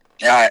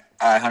 Yeah,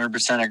 I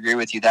 100% agree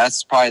with you.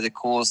 That's probably the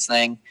coolest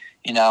thing.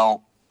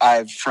 I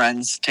have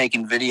friends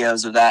taking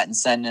videos of that and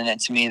sending it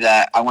to me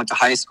that I went to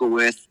high school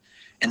with,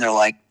 and they're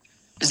like,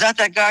 is that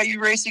guy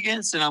you race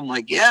against? And I'm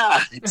like,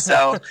 yeah.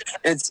 So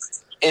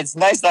it's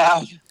nice to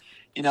have,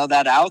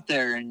 that out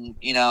there. And,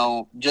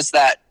 just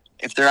that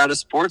if they're at a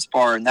sports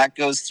bar and that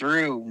goes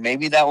through,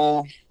 maybe that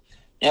will,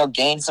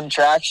 gain some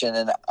traction.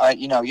 And,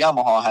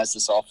 Yamaha has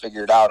this all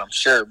figured out, I'm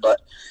sure.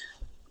 But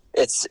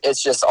it's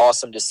just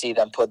awesome to see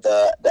them put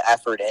the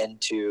effort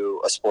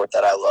into a sport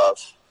that I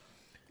love.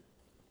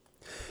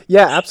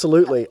 Yeah,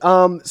 absolutely.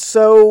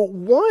 So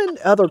one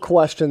other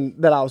question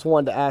that I was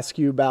wanting to ask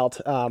you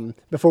about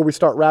before we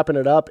start wrapping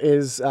it up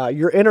is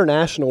your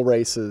international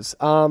races.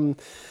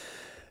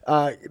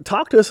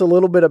 Talk to us a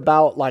little bit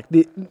about like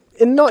you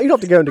don't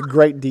have to go into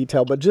great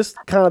detail, but just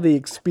kind of the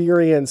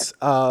experience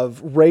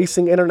of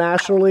racing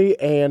internationally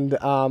and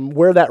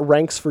where that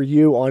ranks for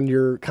you on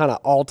your kind of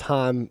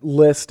all-time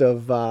list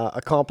of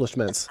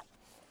accomplishments.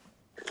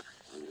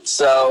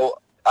 So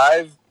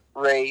I've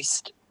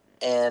raced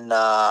in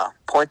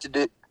Pointe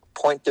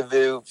de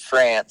Vue,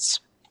 France,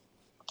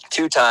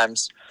 2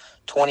 times,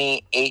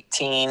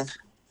 2018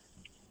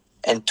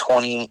 and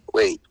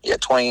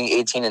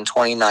 2018 and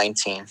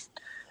 2019.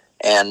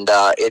 And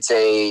it's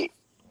a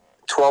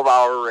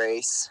 12-hour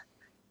race.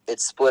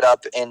 It's split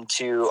up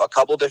into a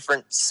couple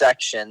different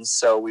sections.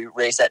 So we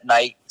race at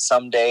night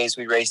some days.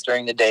 We race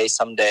during the day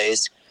some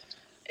days.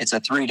 It's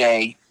a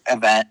 3-day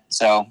event.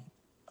 So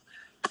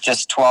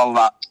just 12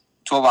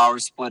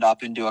 hours split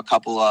up into a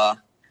couple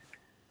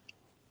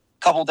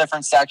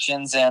different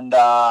sections. And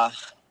I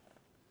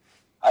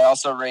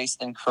also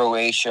raced in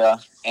Croatia,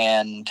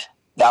 and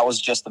that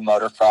was just the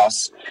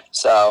motocross.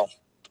 So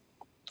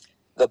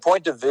the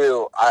Pointe de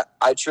Vue,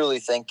 I truly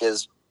think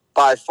is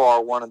by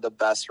far one of the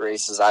best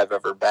races I've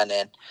ever been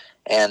in.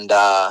 And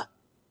I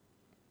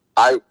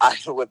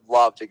would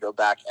love to go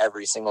back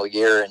every single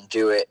year and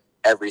do it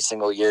every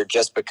single year,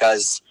 just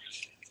because,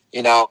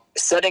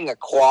 setting a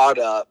quad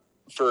up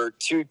for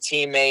 2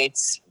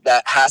 teammates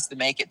that has to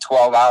make it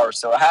 12 hours.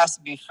 So it has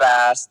to be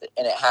fast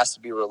and it has to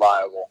be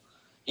reliable.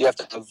 You have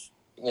to have,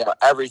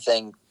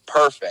 everything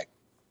perfect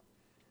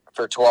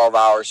for 12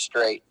 hours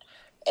straight.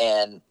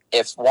 And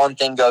if one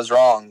thing goes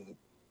wrong,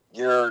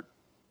 you're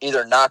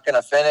either not going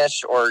to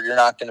finish or you're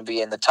not going to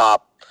be in the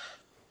top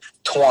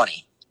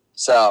 20.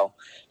 So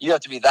you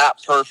have to be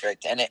that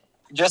perfect. And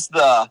just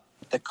the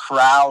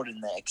crowd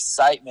and the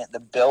excitement,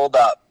 the build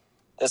up,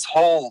 this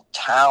whole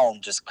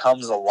town just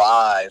comes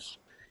alive.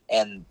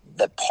 And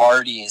the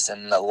parties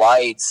and the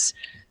lights,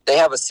 they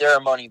have a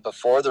ceremony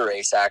before the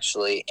race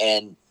actually.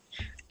 And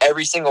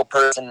every single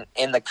person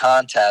in the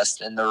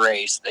contest, in the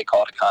race, they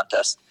call it a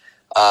contest,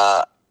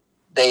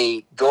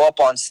 they go up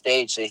on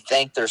stage, they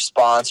thank their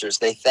sponsors,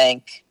 they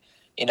thank,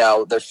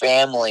 their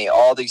family,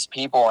 all these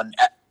people, and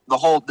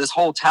this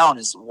whole town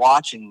is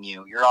watching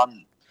you. You're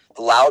on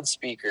the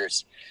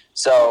loudspeakers.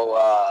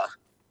 So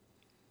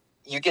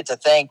you get to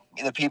thank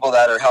the people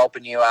that are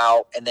helping you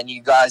out, and then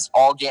you guys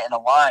all get in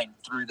a line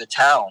through the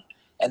town.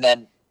 And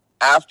then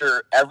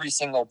after every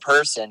single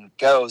person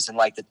goes, and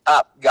like the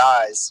top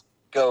guys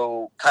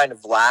go kind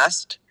of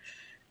last,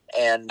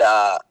 and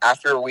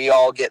after we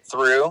all get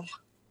through,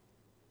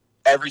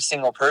 every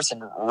single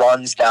person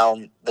runs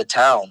down the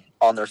town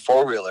on their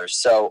 4-wheelers.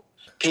 So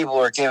people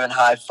are giving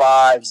high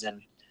fives,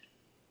 and,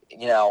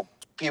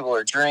 people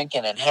are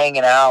drinking and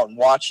hanging out and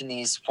watching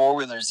these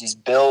 4-wheelers, these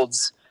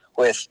builds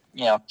with,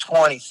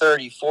 20,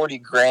 30, 40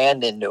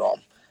 grand into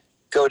them,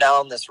 go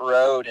down this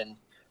road, and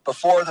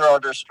before they're all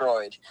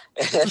destroyed.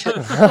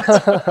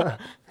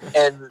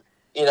 And,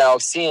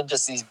 seeing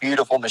just these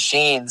beautiful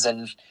machines,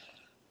 and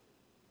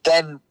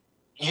then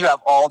you have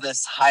all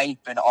this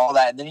hype and all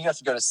that, and then you have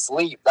to go to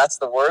sleep. That's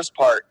the worst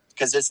part,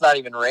 because it's not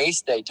even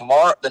race day.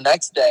 Tomorrow, the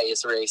next day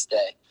is race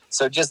day.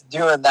 So just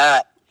doing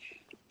that,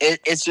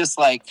 it's just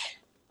like,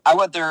 I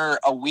went there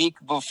a week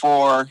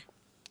before,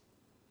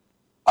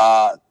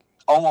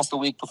 almost a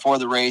week before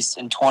the race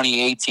in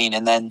 2018.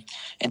 And then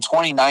in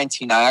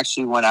 2019, I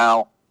actually went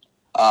out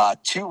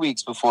 2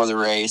 weeks before the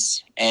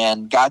race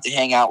and got to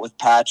hang out with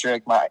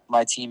Patrick, my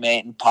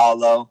teammate, and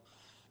Paulo.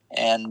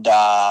 And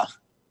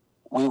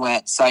we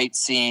went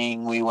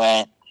sightseeing. I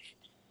went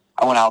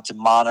out to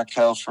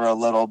Monaco for a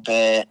little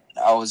bit.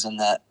 I was in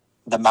the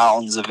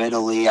mountains of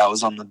Italy. I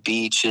was on the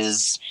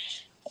beaches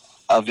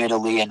of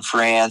Italy and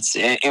France.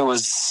 It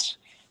was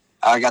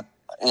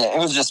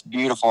just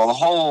beautiful. The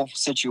whole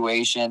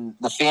situation,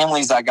 the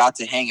families I got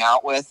to hang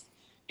out with,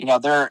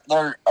 they're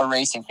a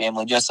racing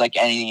family, just like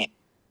any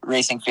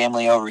racing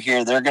family over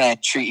here. They're going to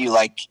treat you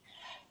like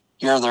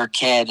you're their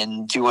kid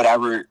and do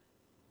whatever,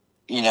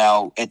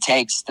 it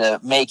takes to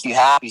make you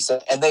happy.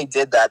 So, and they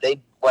did that. They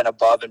went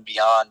above and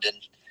beyond, and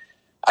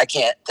I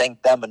can't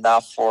thank them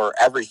enough for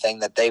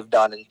everything that they've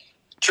done. And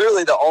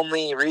truly the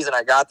only reason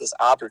I got this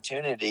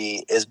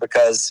opportunity is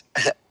because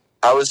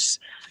I was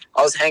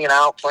hanging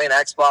out playing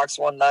Xbox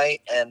one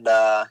night, and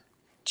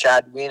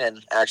Chad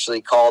Weenan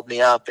actually called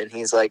me up, and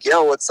he's like,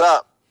 "Yo, what's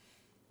up?"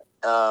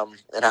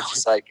 And I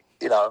was like,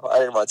 I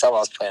didn't want to tell him I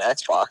was playing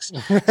Xbox.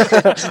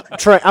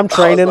 I'm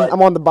training. Like,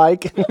 I'm on the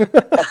bike.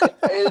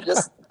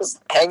 just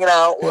hanging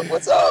out.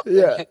 What's up?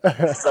 Yeah.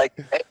 It's like,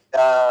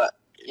 hey,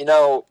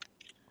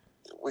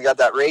 we got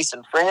that race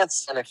in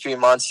France in a few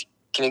months.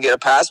 Can you get a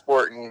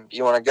passport and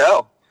you want to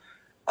go?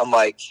 I'm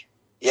like,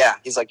 yeah.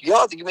 He's like, you don't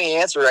have to give me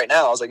an answer right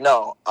now. I was like,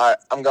 no,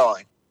 I'm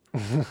going.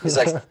 He's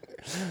like,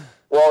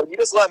 well, you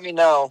just let me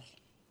know.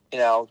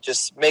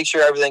 Just make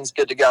sure everything's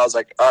good to go. I was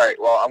like, all right,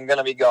 well, I'm going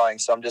to be going,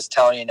 so I'm just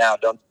telling you now.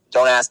 Don't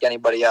ask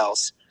anybody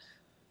else.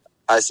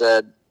 I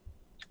said,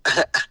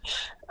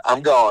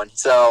 I'm going.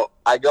 So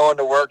I go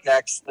into work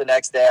the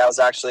next day. I was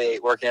actually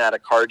working at a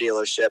car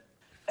dealership,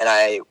 and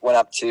I went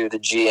up to the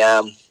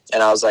GM,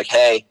 and I was like,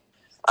 hey,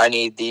 I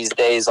need these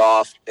days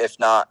off. If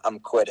not, I'm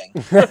quitting.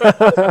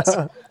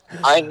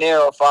 I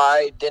knew if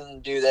I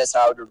didn't do this,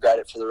 I would regret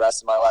it for the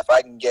rest of my life.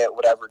 I can get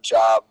whatever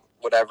job,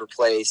 whatever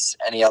place,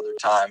 any other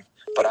time,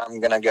 but I'm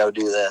going to go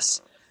do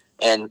this.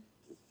 And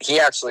he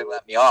actually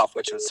let me off,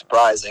 which was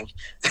surprising.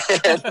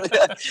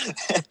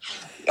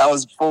 I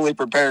was fully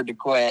prepared to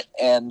quit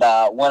and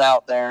went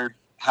out there,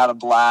 had a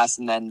blast,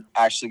 and then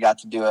actually got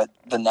to do it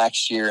the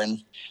next year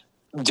and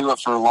do it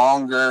for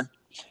longer.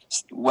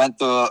 Went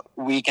the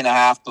week and a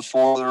half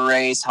before the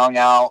race, hung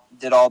out,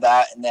 did all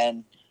that, and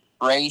then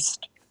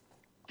raced,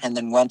 and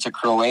then went to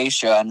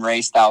Croatia and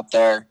raced out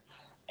there.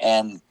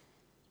 And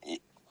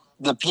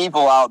the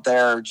people out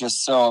there are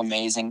just so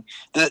amazing.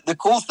 The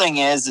cool thing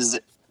is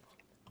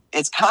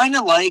it's kind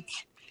of like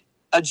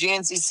a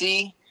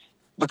GNCC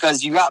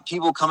because you got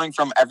people coming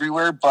from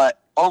everywhere,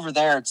 but over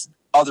there it's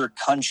other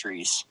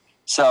countries.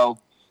 So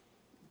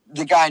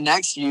the guy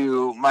next to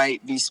you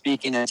might be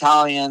speaking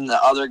Italian, the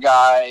other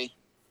guy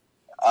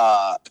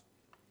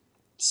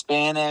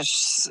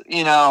Spanish,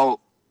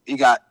 you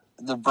got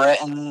the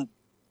Britain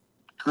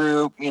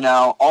group,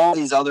 all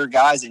these other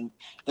guys. And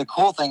the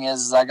cool thing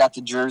is I got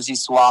to jersey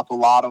swap a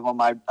lot of them.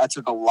 I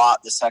took a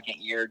lot the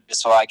second year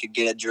just so I could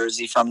get a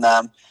jersey from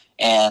them.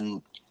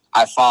 And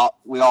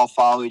we all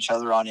follow each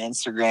other on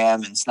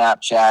Instagram and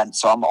Snapchat. And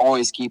so I'm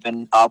always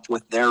keeping up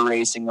with their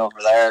racing over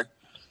there.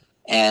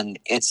 And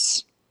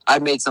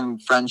I've made some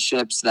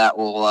friendships that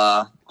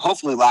will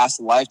hopefully last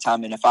a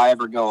lifetime. And if I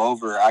ever go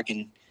over, I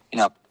can,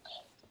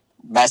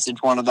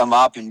 message one of them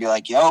up and be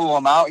like, yo,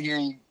 I'm out here.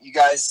 You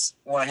guys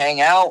want to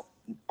hang out?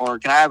 Or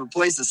can I have a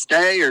place to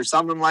stay or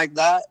something like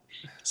that?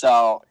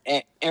 So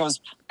it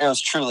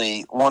was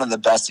truly one of the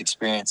best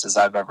experiences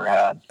I've ever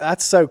had.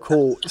 That's so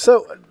cool.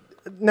 So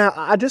now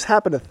I just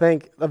happen to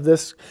think of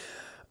this.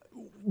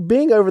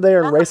 Being over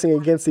there and racing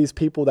against these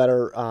people that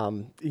are,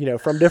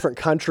 from different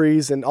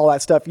countries and all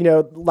that stuff,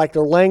 like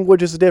their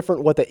language is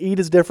different, what they eat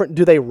is different.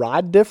 Do they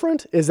ride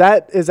different?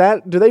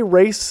 Do they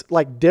race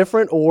like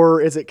different,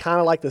 or is it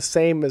kind of like the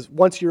same as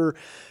once you're,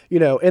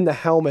 in the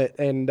helmet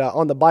and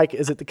on the bike,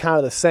 is it kind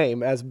of the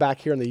same as back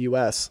here in the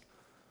U.S.?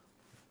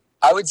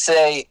 I would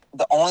say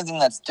the only thing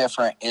that's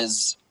different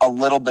is a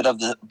little bit of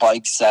the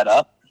bike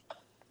setup,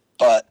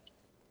 but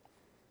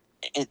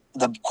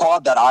the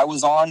quad that I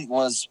was on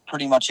was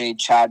pretty much a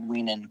Chad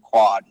Wienen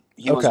quad.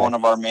 He was one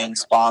of our main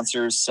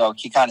sponsors, so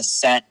he kind of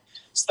sent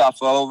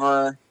stuff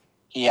over.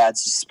 He had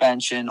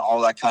suspension, all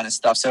that kind of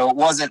stuff. So it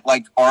wasn't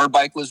like our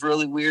bike was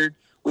really weird.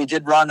 We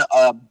did run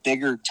a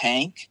bigger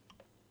tank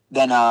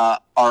than our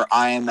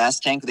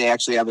IMS tank. They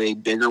actually have a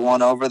bigger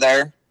one over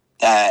there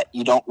that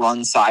you don't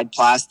run side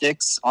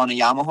plastics on a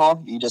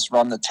Yamaha. You just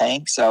run the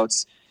tank. So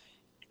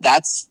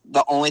that's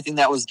the only thing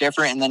that was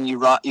different. And then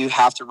you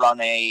have to run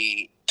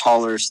a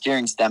taller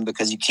steering stem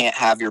because you can't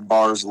have your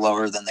bars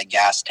lower than the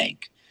gas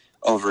tank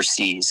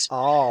overseas.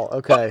 Oh,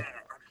 okay.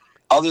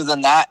 But other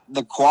than that,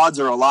 the quads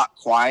are a lot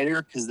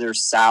quieter because their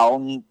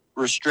sound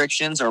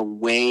restrictions are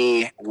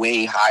way,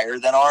 way higher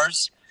than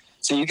ours.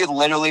 So you could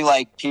literally,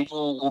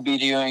 people will be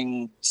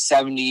doing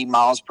 70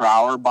 miles per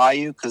hour by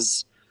you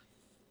because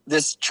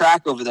this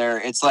track over there,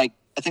 it's I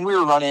think we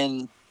were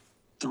running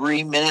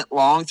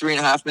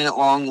 3.5 minute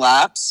long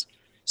laps.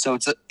 So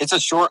it's a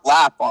short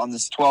lap on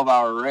this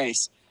 12-hour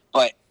race.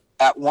 But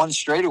at one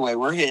straightaway,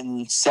 we're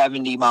hitting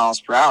 70 miles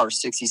per hour,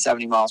 60,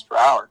 70 miles per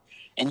hour.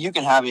 And you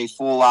can have a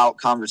full-out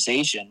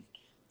conversation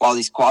while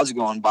these quads are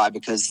going by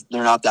because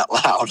they're not that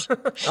loud.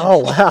 Oh,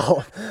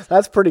 wow.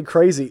 That's pretty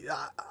crazy.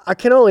 I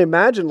can only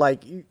imagine,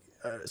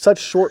 such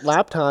short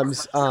lap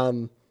times.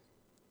 I'm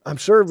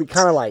sure it'd be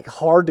kind of,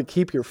 hard to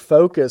keep your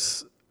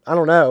focus. I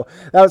don't know.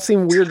 That would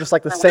seem weird, just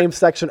the same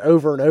section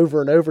over and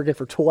over and over again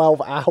for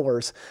 12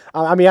 hours.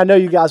 I know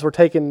you guys were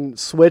taking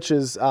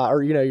switches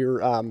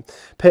you're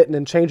pitting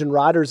and changing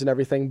riders and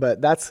everything, but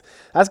that's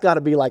got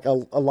to be a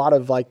lot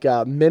of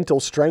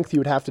mental strength you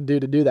would have to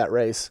do that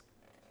race.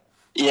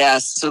 Yeah,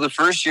 so the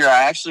first year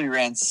I actually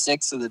ran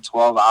 6 of the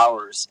 12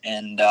 hours,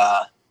 and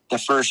the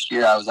first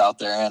year I was out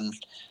there, and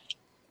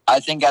I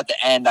think at the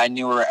end I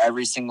knew where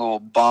every single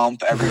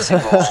bump, every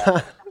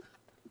single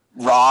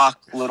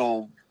rock,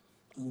 little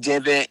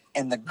divot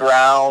in the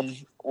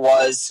ground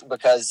was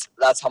because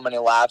that's how many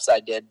laps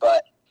I did.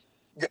 But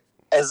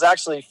it's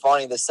actually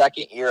funny. The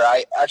second year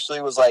I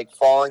actually was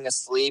falling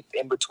asleep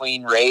in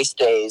between race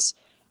days,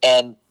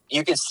 and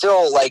you can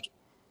still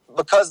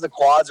because the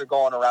quads are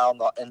going around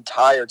the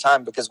entire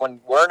time, because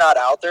when we're not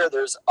out there,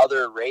 there's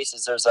other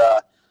races. There's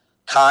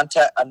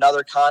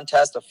another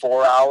contest, a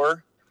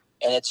 4-hour,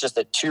 and it's just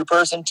a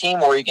 2-person team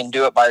where you can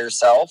do it by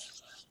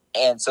yourself.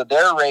 And so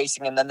they're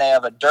racing, and then they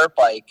have a dirt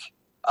bike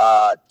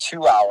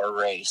 2-hour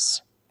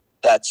race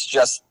that's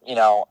just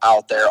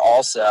out there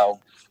also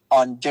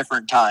on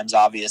different times,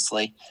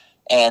 obviously.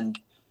 And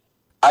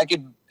I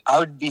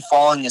would be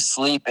falling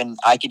asleep and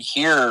I could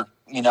hear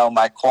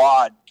my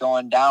quad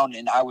going down,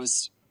 and I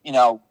was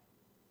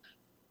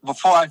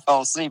before I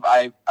fell asleep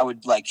I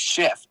would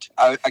shift.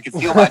 I could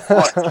feel my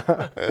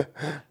foot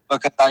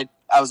because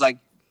I was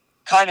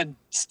kind of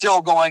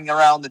still going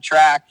around the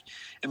track,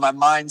 and my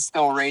mind's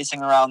still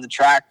racing around the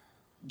track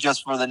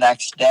just for the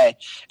next day.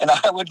 And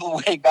I would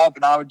wake up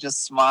and I would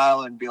just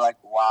smile and be like,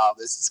 wow,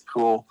 this is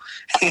cool.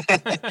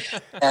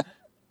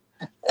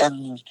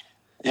 and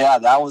yeah,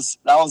 that was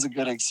a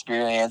good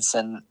experience.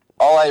 And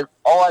all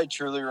I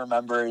truly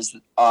remember is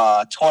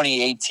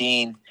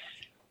 2018.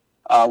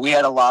 We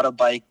had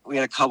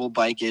a couple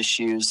bike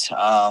issues.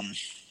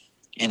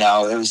 You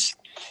know, it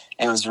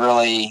was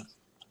really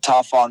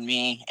tough on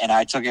me, and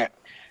I took it.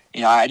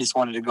 You know, I just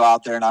wanted to go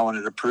out there and I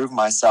wanted to prove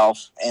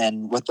myself.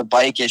 And with the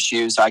bike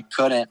issues, I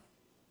couldn't.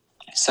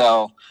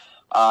 So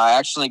I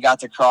actually got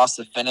to cross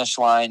the finish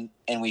line,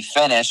 and we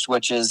finished,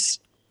 which is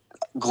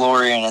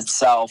glory in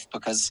itself,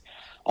 because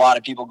a lot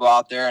of people go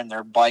out there and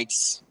their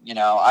bikes, you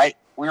know,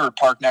 we were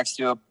parked next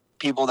to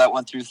people that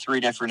went through 3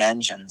 different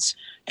engines,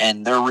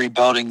 and they're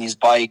rebuilding these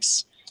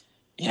bikes.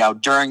 You know,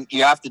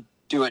 you have to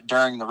do it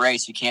during the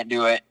race. You can't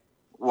do it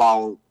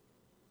while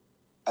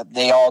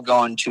they all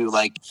go into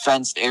like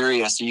fenced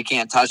area, so you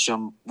can't touch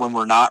them when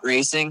we're not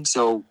racing.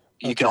 So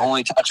you can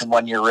only touch them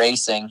when you're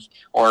racing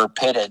or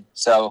pitted.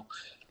 So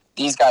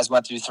these guys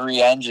went through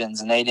 3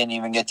 engines, and they didn't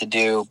even get to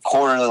do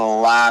quarter of the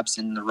laps,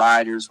 and the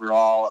riders were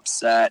all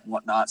upset and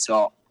whatnot.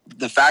 So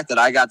the fact that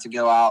I got to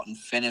go out and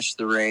finish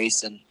the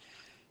race and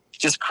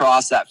just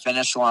cross that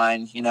finish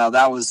line, you know,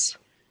 that's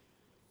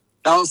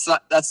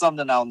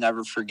something I'll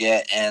never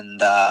forget. And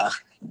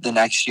the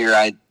next year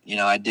I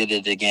did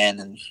it again,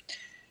 and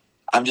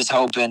I'm just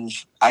hoping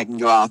I can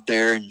go out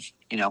there and,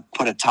 you know,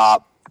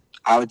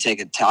 I would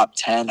take a top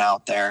 10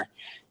 out there.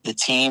 The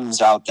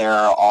teams out there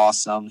are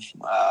awesome.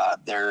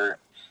 There's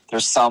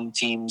some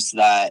teams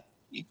that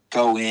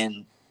go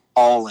in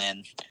all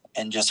in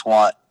and just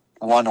want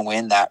to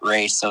win that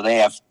race. So they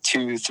have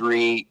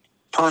 2-3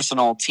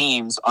 personal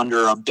teams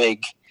under a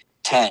big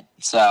tent.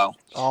 So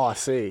I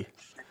see.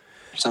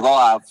 So they'll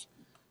have,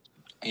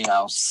 you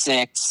know,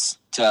 6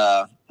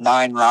 to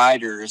 9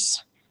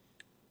 riders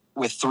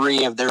with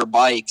 3 of their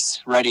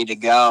bikes ready to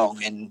go,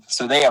 and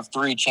so they have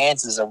 3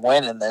 chances of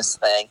winning this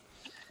thing.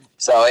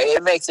 So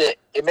it makes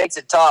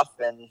it tough,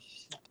 and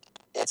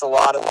it's a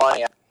lot of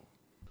money.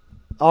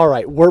 All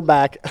right, we're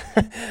back.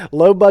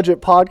 Low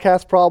budget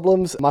podcast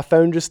problems. My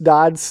phone just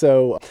died,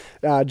 so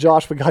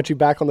Josh, we got you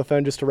back on the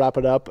phone just to wrap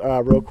it up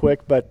real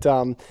quick. But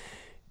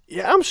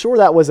yeah, I'm sure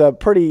that was a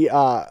pretty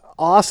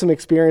awesome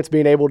experience,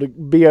 being able to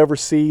be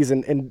overseas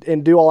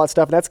and do all that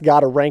stuff. And that's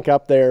got to rank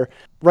up there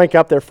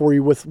for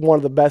you with one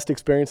of the best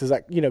experiences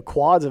that, you know,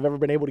 quads have ever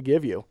been able to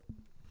give you.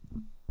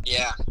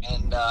 Yeah,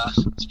 and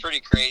it's pretty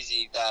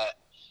crazy that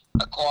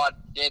a quad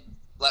did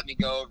let me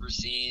go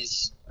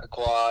overseas. A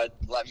quad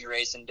let me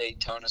race in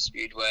Daytona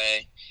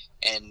Speedway,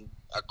 and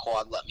a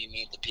quad let me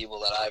meet the people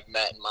that I've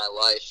met in my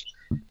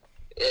life.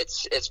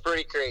 It's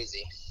pretty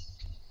crazy.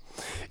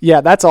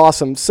 Yeah, that's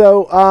awesome.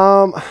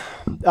 So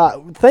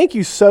thank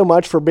you so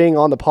much for being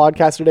on the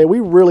podcast today. We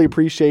really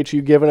appreciate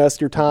you giving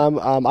us your time.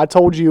 I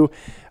told you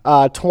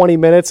 20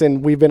 minutes,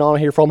 and we've been on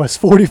here for almost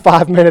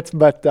 45 minutes,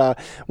 but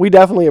we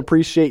definitely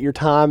appreciate your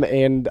time.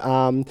 And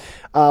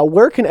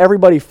where can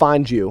everybody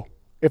find you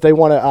if they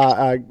want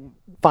to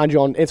find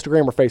you on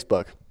Instagram or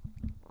Facebook?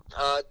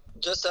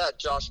 Just at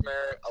Josh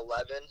Merritt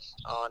 11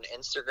 on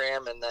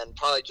Instagram, and then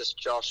probably just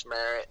Josh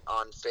Merritt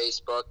on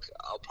Facebook.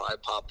 I'll probably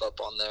pop up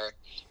on there,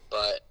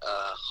 but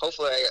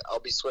hopefully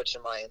I'll be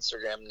switching my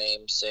Instagram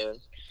name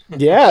soon.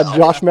 Yeah,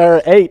 Josh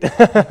Merritt 8.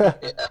 Yeah,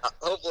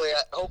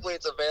 hopefully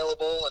it's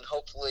available, and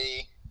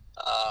hopefully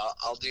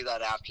I'll do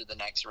that after the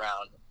next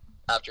round,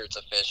 after it's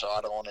official.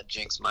 I don't want to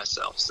jinx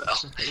myself. So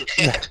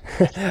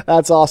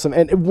That's awesome.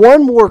 And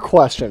one more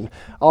question.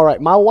 All right,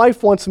 my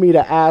wife wants me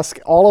to ask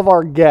all of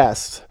our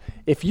guests,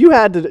 if you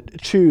had to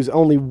choose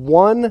only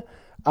one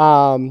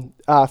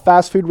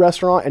fast food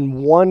restaurant and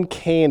one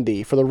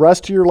candy for the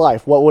rest of your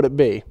life, what would it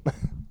be?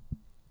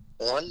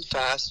 One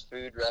fast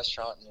food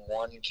restaurant and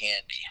one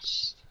candy.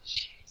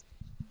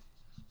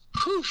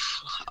 Whew.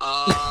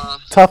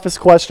 Toughest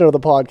question of the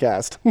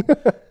podcast.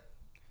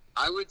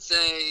 I would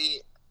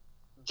say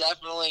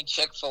definitely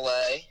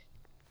Chick-fil-A.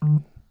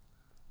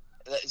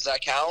 Does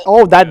that count?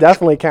 Oh, that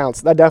definitely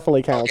counts.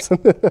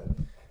 Okay.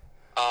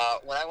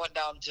 When I went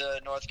down to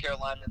North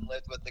Carolina and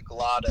lived with the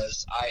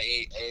Galatas, I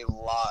ate a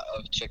lot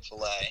of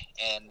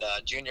Chick-fil-A, and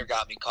Junior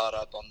got me caught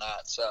up on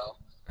that. So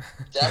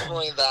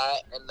definitely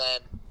that. And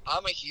then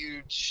I'm a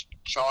huge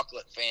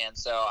chocolate fan,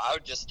 so I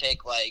would just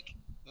take like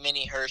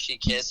mini Hershey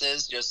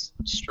Kisses, just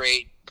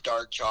straight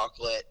dark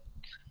chocolate,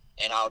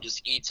 and I'll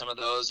just eat some of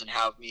those and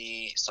have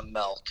me some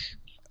milk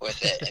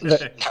with it, and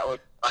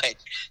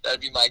that'd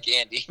be my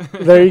candy.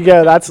 There you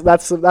go.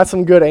 That's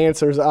some good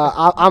answers.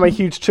 I'm a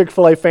huge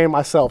Chick-fil-A fan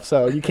myself,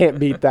 so you can't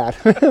beat that.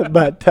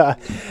 But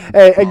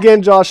hey,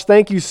 again, Josh,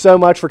 thank you so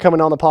much for coming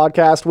on the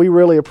podcast. We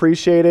really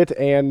appreciate it,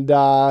 and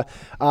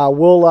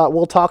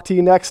we'll talk to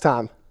you next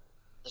time.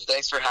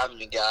 Thanks for having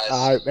me, guys.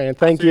 All right, man.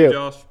 Thank you.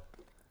 Josh.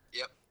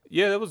 Yep.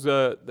 Yeah, that was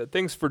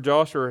thanks for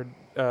Josh for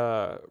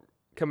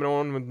coming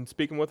on and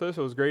speaking with us.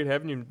 It was great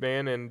having you,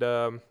 man. And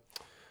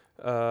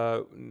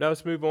now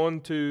let's move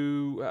on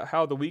to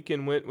how the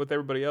weekend went with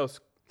everybody else.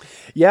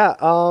 Yeah.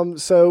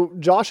 So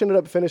Josh ended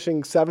up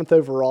finishing 7th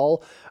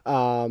overall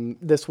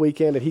this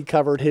weekend, and he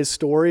covered his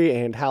story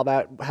and how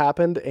that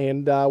happened.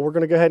 And we're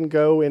going to go ahead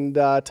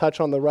and touch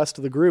on the rest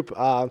of the group.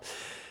 I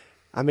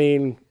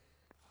mean,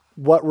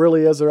 what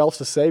really is there else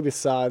to say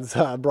besides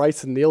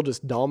Bryson Neal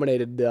just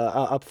dominated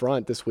up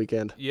front this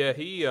weekend? Yeah,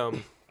 he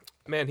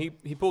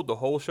pulled the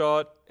whole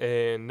shot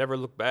and never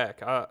looked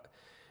back.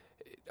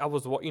 I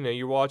was,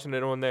 you're watching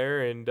it on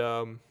there, and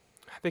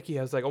I think he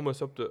has like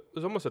almost a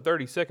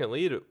 30-second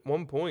lead at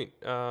one point.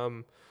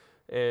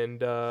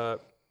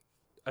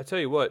 I tell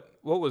you what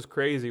was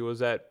crazy was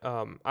that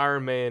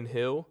Ironman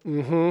hill.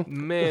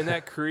 Mm-hmm. Man,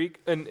 that creek,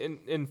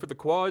 and for the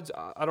quads,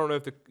 I don't know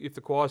if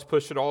the quads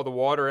pushed all the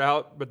water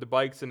out, but the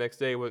bikes the next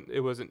day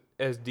it wasn't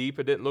as deep.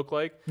 It didn't look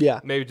like. Yeah.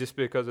 Maybe just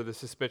because of the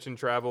suspension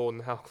travel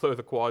and how close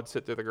the quads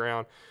sit to the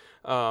ground.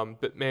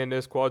 But man,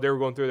 this quad, they were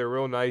going through there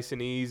real nice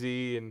and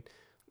easy, and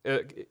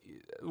it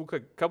looked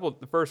like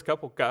the first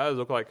couple guys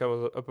looked like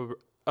coming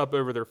up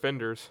over their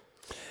fenders.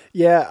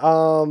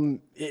 Yeah,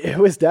 it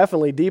was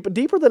definitely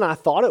deeper than I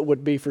thought it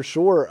would be for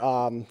sure.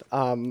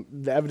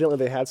 Evidently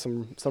they had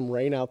some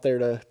rain out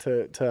there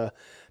to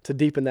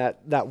deepen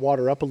that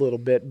water up a little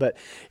bit. But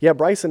yeah,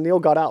 Bryson Neal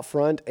got out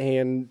front,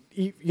 and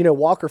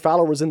Walker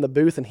Fowler was in the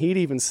booth, and he'd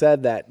even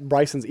said that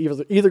Bryson's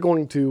either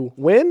going to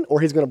win or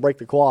he's going to break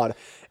the quad,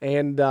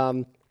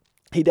 and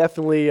he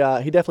definitely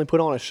put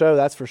on a show,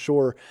 that's for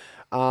sure.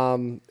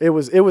 It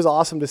was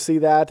awesome to see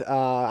that.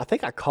 I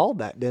think I called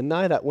that, didn't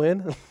I? That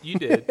win. You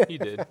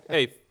did.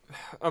 Hey,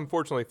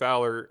 unfortunately,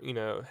 Fowler,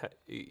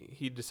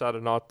 he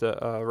decided not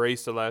to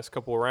race the last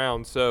couple of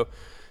rounds, so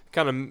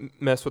kind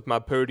of messed with my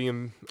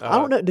podium. I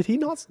don't know. Did he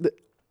not?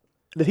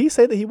 Did he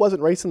say that he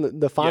wasn't racing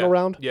the final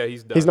round? Yeah,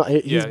 he's done. He's not.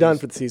 He's done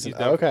for the season.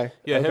 Okay.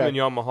 Yeah, okay. Him and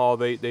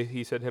Yamaha.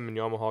 He said him and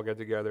Yamaha got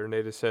together, and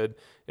they just said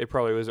it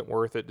probably wasn't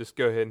worth it. Just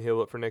go ahead and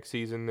heal it for next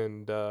season,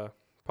 and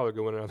probably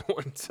go win another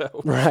one. So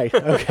right.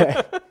 Okay.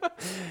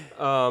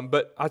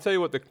 But I tell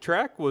you what, the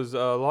track was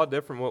a lot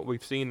different from what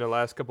we've seen the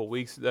last couple of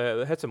weeks.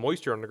 It had some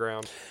moisture on the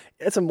ground.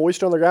 It's some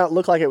moisture on the ground. It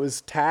looked like it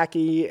was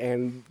tacky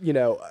and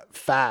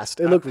fast.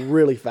 It looked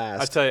really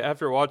fast. I tell you,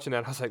 after watching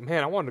that, I was like,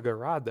 man, I wanted to go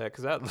ride that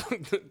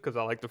because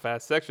I like the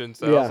fast section.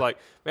 So I was like,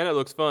 man, it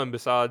looks fun.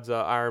 Besides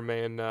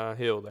Ironman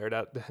Hill there,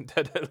 that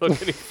didn't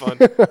look any fun.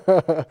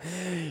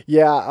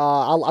 Yeah,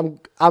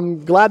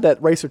 I'm glad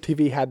that Racer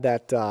TV had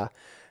that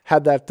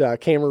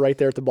camera right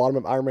there at the bottom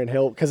of Ironman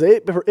Hill, because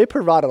it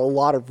provided a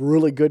lot of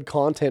really good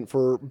content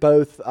for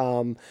both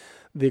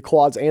the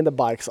quads and the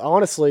bikes.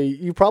 Honestly,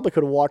 you probably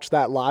could have watched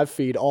that live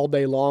feed all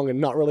day long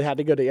and not really had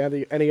to go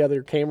to any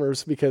other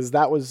cameras, because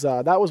that was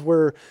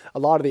where a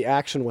lot of the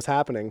action was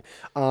happening.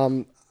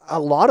 A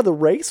lot of the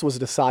race was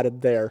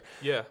decided there.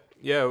 Yeah.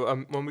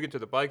 When we get to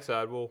the bike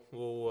side,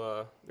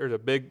 we'll there's a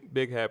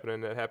big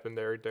happening that happened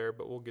right there,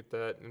 but we'll get to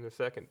that in a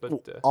second.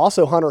 But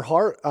also, Hunter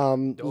Hart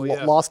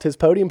lost his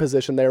podium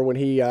position there when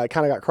he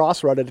kind of got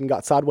cross-rutted and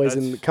got sideways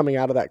and coming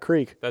out of that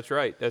creek. That's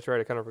right. I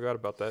kind of forgot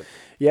about that.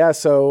 Yeah,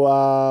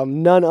 so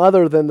none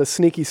other than the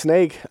Sneaky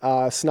Snake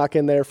snuck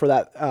in there for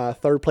that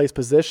third place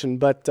position.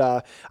 But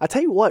I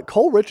tell you what,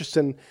 Cole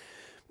Richardson,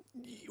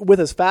 with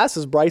as fast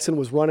as Bryson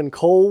was running,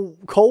 Cole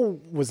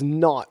was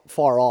not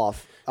far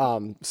off.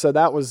 So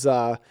that was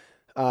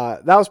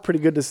pretty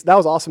good. That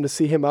was awesome to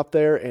see him up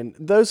there. And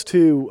those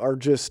two are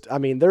just,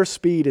 their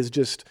speed is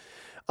just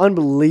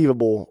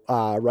unbelievable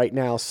right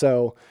now.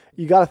 So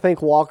you got to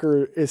think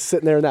Walker is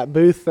sitting there in that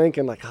booth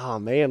thinking like, oh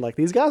man, like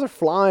these guys are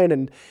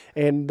flying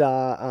and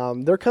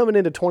they're coming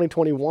into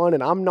 2021,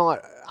 and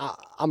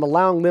I'm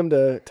allowing them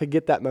to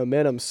get that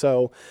momentum.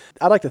 So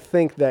I'd like to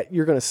think that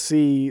you're going to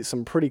see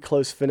some pretty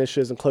close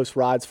finishes and close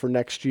rides for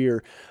next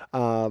year.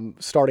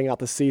 Starting out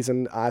the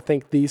season, I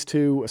think these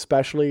two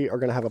especially are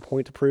going to have a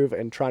point to prove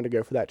and trying to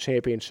go for that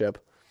championship.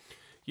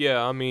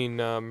 Yeah,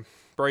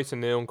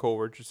 Bryson Neal and Cole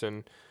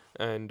Richardson,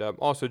 and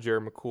also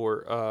Jared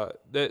McClure.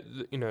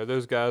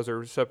 Those guys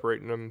are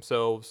separating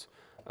themselves.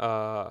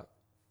 Separating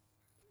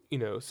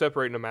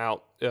them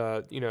out.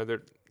 They're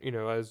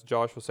as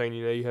Josh was saying,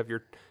 you have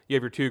your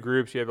two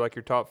groups. You have like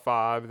your top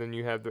five, and then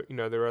you have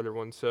their other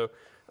ones. So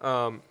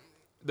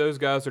those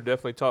guys are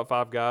definitely top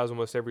five guys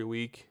almost every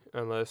week,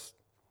 unless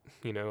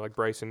like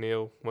Bryson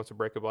Neal wants to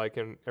break a bike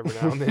every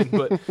now and then.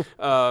 But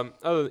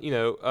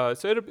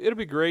so it'll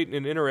be great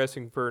and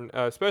interesting for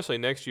especially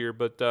next year.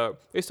 But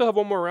they still have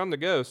one more round to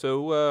go.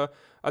 So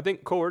I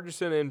think Cole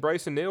Richardson and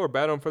Bryson Neal are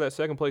battling for that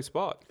second place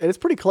spot. And it's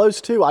pretty close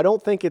too. I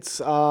don't think it's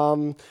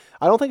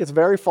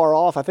very far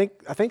off. I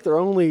think they're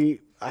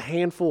only a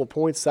handful of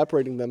points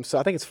separating them. So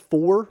I think it's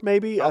 4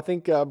 maybe. I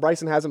think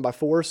Bryson has them by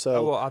 4.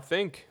 So I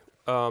think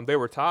they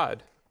were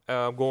tied.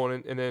 Going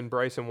in, and then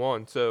Bryson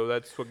won, so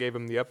that's what gave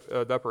him the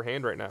upper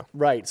hand right now.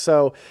 Right.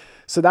 So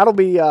that'll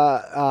be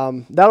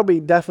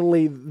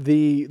definitely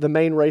the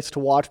main race to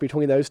watch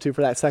between those two for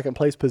that second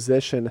place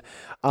position.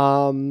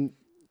 Gotta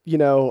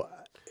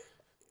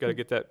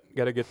get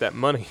that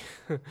money.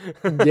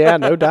 Yeah,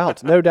 no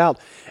doubt.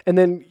 And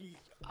then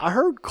I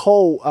heard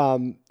Cole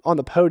on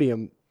the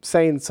podium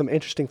saying some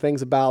interesting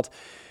things about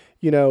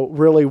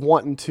really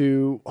wanting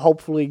to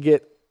hopefully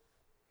get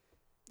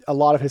a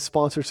lot of his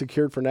sponsors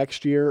secured for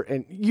next year,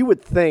 and you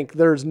would think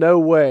there's no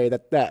way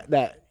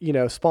that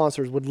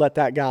sponsors would let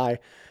that guy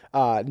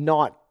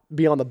not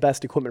be on the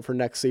best equipment for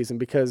next season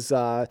because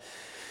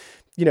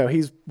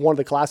he's one of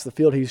the class of the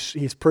field.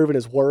 He's proven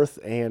his worth,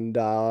 and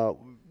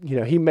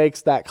he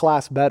makes that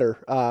class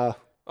better.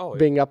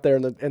 Being up there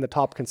in the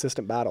top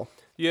consistent battle.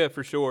 Yeah,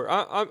 for sure.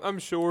 I'm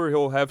sure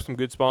he'll have some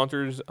good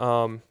sponsors.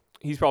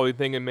 He's probably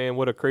thinking, man,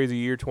 what a crazy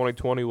year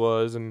 2020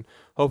 was, and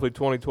hopefully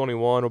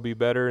 2021 will be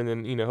better, and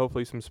then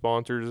hopefully some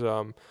sponsors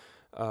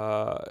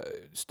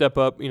step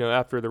up,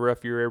 after the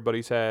rough year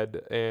everybody's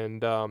had,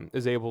 and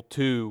is able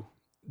to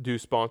do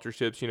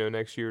sponsorships,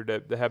 next year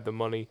to have the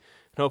money.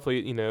 And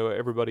hopefully,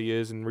 everybody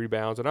is and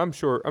rebounds, and I'm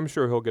sure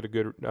he'll get a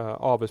good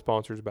all of his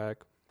sponsors back.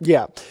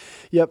 Yeah.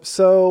 Yep.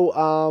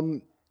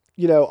 So,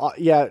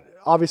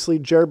 obviously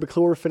Jared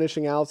McClure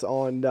finishing out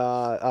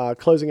on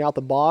closing out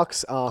the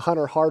box.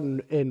 Hunter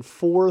Harden in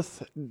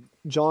 4th,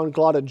 John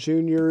Glotta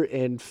Jr.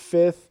 in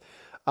 5th,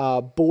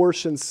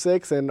 Borsch in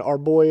 6th, and our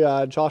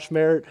boy Josh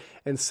Merritt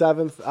in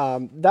 7th.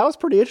 That was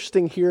pretty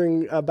interesting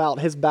hearing about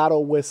his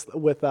battle with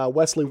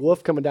Wesley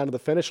Wolf coming down to the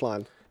finish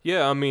line.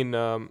 Yeah, I mean,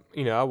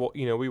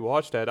 we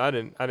watched that. I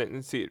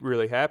didn't see it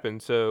really happen.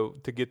 So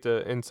to get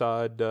the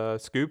inside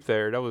scoop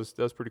there, that was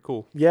pretty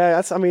cool. Yeah,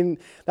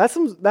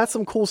 that's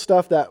some cool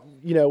stuff that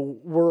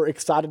we're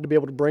excited to be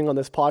able to bring on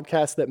this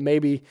podcast. That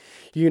maybe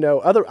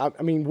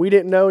we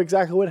didn't know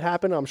exactly what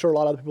happened. I'm sure a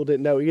lot of other people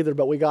didn't know either.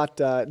 But we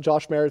got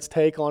Josh Merritt's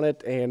take on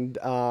it, and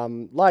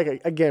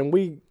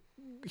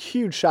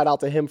huge shout out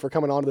to him for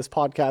coming on to this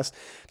podcast.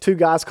 2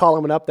 guys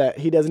calling him up that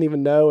he doesn't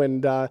even know,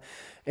 and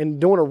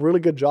doing a really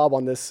good job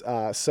on this.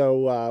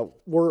 So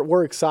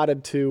we're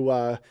excited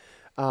to,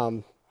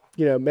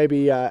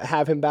 maybe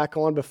have him back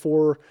on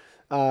before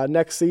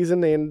next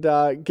season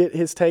and get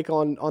his take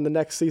on the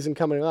next season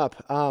coming up.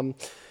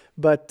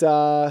 But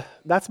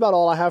that's about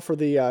all I have for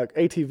the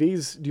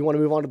ATVs. Do you want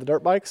to move on to the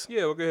dirt bikes?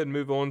 Yeah, we'll go ahead and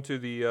move on to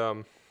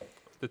the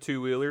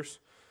 2-wheelers.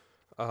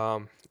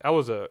 That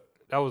was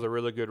a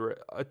really good.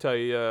 I tell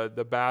you,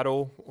 the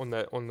battle on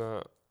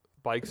the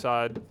bike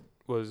side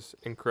was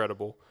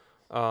incredible.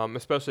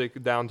 Especially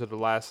down to the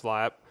last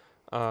lap.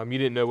 You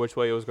didn't know which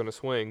way it was going to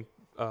swing,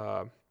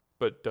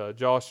 but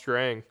Josh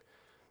Strang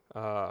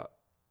had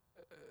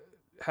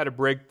to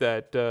break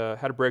that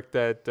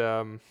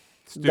Stu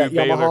that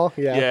Baylor. Yamaha?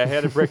 Yeah,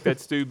 had to break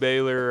that Stu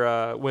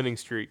Baylor winning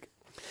streak.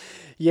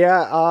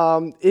 Yeah,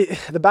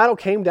 the battle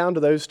came down to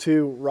those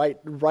two right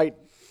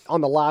on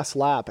the last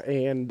lap,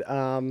 and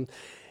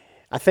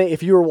I think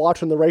if you were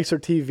watching the Racer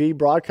TV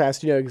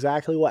broadcast, you know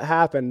exactly what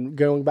happened.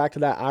 Going back to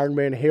that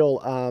Ironman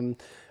Hill.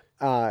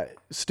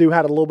 Stu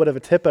had a little bit of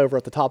a tip over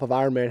at the top of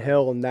Ironman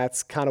Hill, and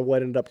that's kind of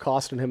what ended up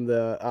costing him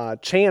the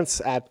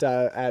chance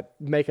at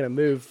making a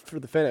move for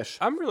the finish.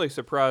 I'm really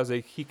surprised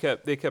they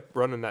kept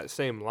running that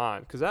same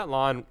line, because that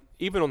line,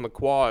 even on the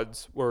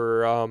quads,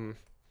 were on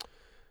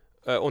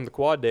the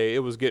quad day, it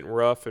was getting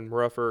rough and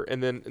rougher.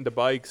 And then the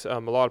bikes, a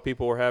lot of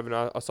people were having.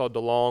 I saw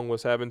DeLong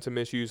was having some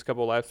issues a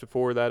couple of laps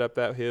before that up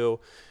that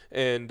hill,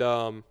 and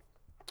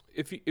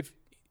if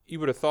you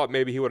would have thought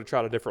maybe he would have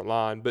tried a different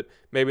line, but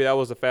maybe that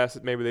was the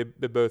fastest. Maybe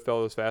they both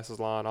felt as fast as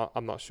line.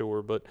 I'm not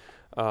sure, but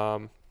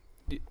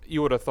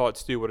you would have thought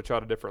Stu would have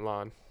tried a different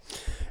line.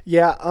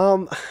 Yeah.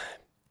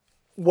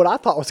 What I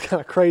thought was kind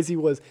of crazy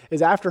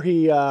is after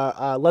he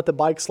let the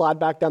bike slide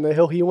back down the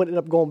hill, he ended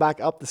up going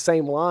back up the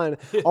same line,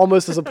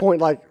 almost as a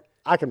point like,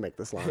 I can make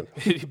this line.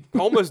 He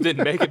almost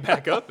didn't make it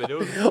back up.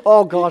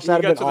 Oh, gosh, that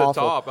would have been awful. He got to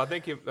the top. I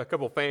think a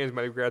couple of fans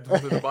might have grabbed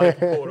onto the bike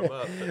and pulled him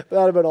up. That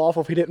would have been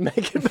awful if he didn't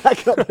make it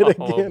back up it again.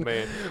 Oh,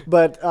 man.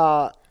 But,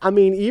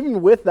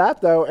 even with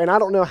that, though, and I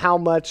don't know how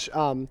much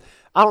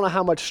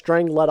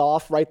Strang let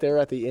off right there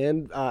at the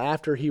end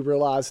after he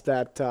realized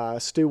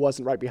that Stu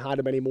wasn't right behind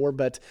him anymore.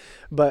 But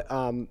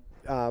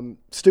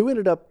Stu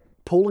ended up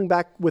pulling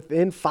back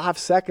within 5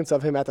 seconds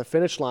of him at the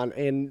finish line.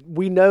 And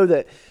we know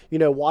that,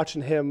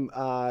 watching him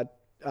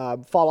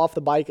fall off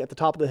the bike at the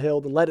top of the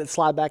hill, then let it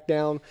slide back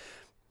down,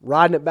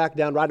 riding it back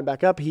down, riding it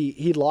back up,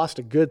 he lost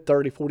a good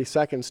 30, 40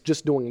 seconds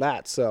just doing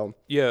that. So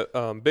yeah,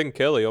 Ben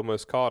Kelly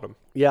almost caught him.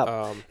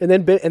 Yeah, and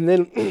then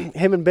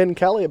him and Ben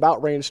Kelly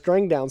about ran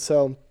Strang down.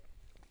 So,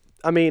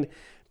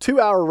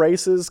 2-hour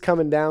races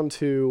coming down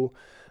to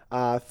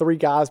 3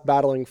 guys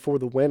battling for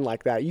the win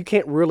like that. You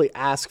can't really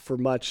ask for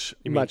much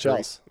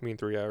else. You mean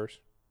 3 hours?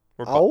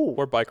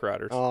 We're bike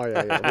riders. Oh,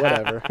 yeah,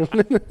 whatever.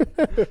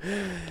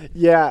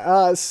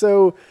 Yeah,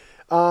 so,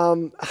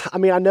 I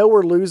know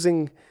we're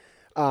losing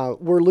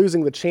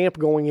the champ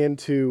going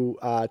into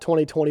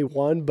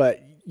 2021,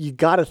 but you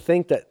got to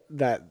think that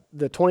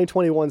the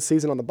 2021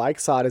 season on the bike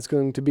side is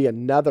going to be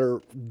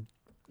another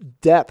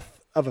depth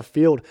of a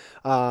field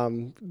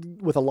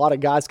with a lot of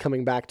guys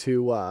coming back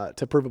to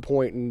prove a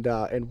point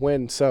and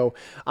win. So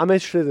I'm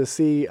interested to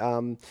see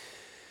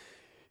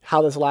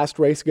how this last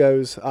race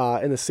goes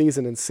in the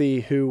season and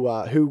see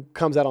who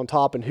comes out on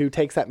top and who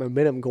takes that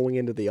momentum going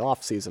into the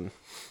off season.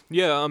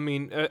 Yeah,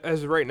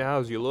 as right now,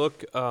 as you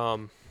look,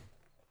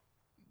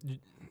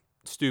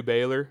 Stu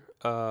Baylor,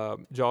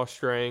 Josh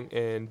Strang,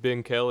 and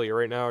Ben Kelly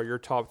right now are your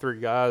top 3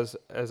 guys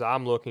as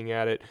I'm looking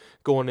at it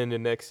going into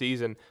next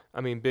season.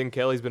 I mean, Ben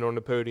Kelly's been on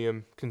the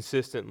podium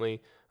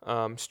consistently.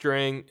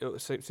 Strang,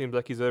 it seems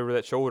like he's over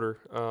that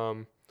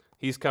shoulder.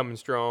 He's coming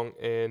strong,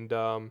 and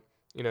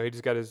he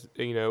just got his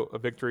a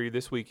victory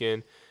this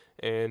weekend.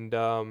 And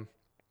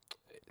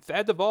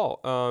Thad Duvall,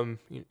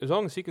 as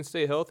long as he can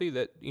stay healthy,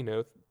 that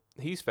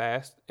he's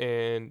fast,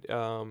 and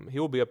he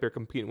will be up there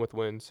competing with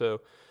wins. So.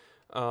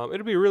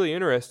 It'll be really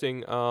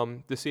interesting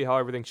to see how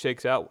everything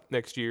shakes out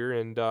next year,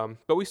 and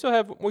but we still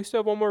have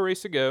one more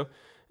race to go,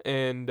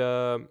 and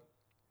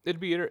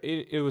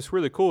it was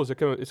really cool.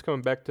 It's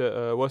coming back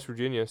to West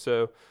Virginia,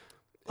 so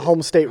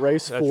home state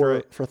race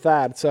for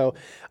Thad. So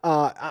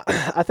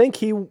I think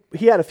he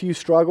had a few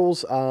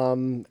struggles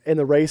in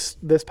the race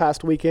this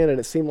past weekend, and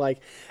it seemed like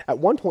at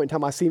one point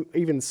in time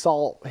even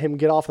saw him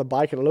get off the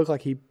bike, and it looked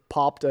like he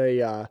popped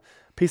a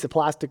piece of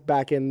plastic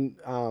back in.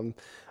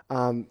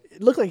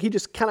 It looked like he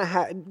just kind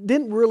of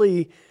didn't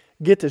really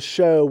get to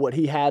show what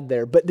he had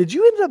there. But did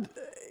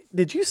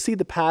you see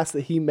the pass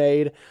that he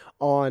made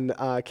on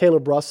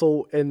Caleb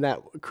Russell in that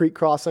creek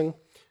crossing?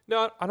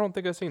 No, I don't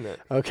think I've seen that.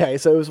 Okay,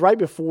 so it was right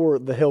before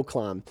the hill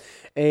climb.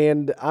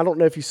 And I don't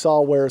know if you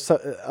saw where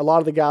a lot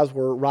of the guys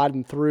were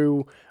riding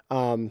through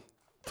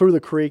the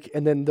creek,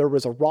 and then there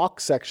was a rock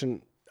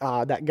section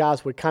that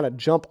guys would kind of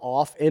jump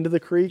off into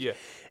the creek. Yeah.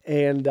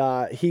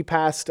 And he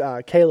passed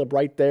Caleb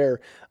right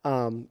there,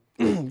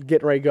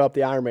 getting ready to go up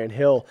the Ironman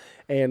hill,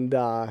 and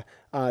that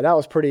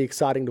was pretty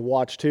exciting to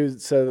watch too.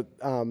 So,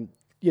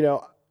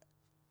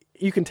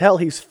 you can tell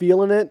he's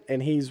feeling it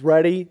and he's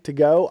ready to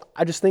go.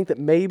 I just think that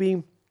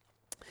maybe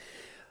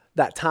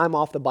that time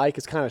off the bike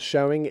is kind of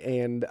showing,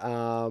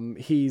 and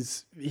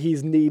he's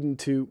needing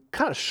to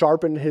kind of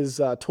sharpen his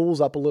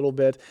tools up a little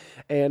bit,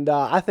 and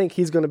I think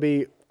he's going to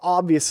be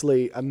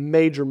obviously a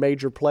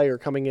major player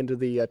coming into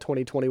the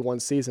 2021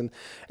 season.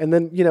 And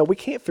then, we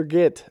can't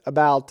forget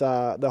about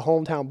the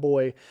hometown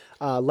boy,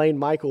 Lane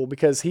Michael,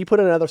 because he put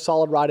another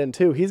solid ride in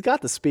too. He's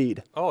got the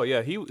speed. Oh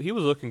yeah, he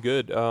was looking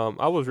good.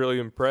 I was really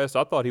impressed.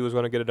 I thought he was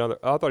going to get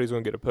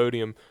a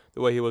podium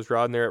the way he was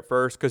riding there at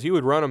first, because he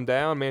would run him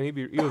down, man.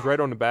 He was right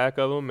on the back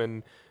of him,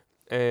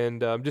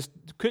 and just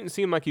couldn't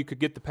seem like you could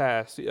get the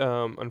pass,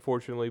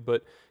 unfortunately.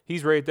 But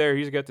he's right there.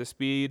 He's got the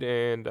speed,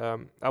 and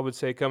I would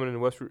say coming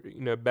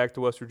in back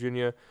to West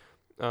Virginia,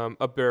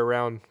 up there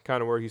around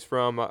kind of where he's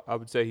from, I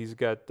would say he's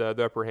got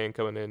the upper hand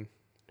coming in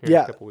here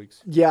in a couple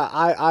weeks. Yeah,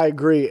 I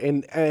agree,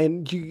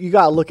 and you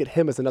got to look at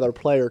him as another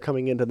player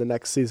coming into the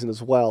next season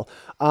as well.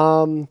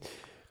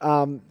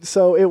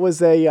 So it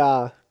was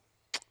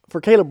for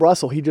Caleb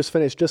Russell, he just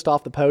finished just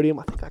off the podium.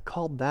 I think I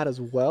called that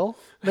as well.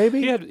 Maybe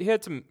he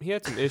had some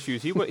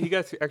issues. He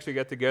actually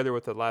got together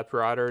with the lap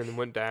rider and then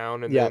went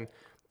down, and then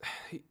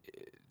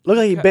looked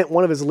like he bent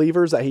one of his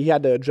levers that he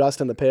had to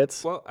adjust in the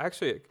pits. Well,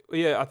 actually,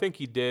 yeah, I think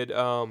he did.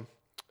 It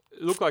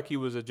looked like he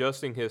was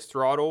adjusting his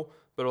throttle,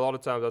 but a lot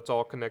of times that's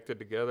all connected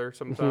together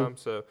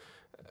sometimes. So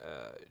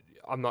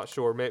I'm not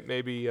sure.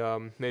 Maybe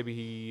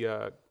he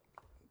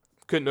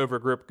couldn't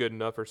overgrip good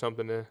enough or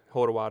something to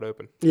hold it wide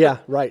open. Yeah,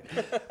 right.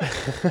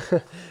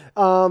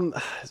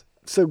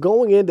 So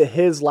going into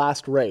his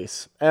last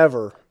race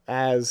ever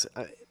as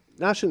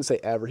I shouldn't say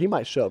ever. He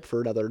might show up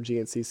for another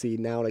GNCC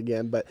now and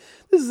again, but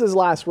this is his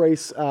last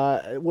race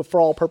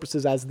for all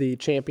purposes as the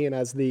champion,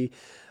 as the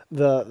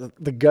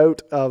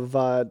GOAT of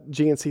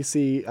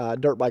GNCC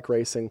dirt bike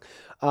racing.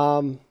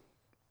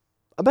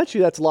 I bet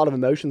you that's a lot of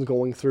emotions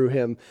going through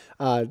him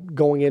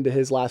going into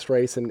his last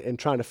race and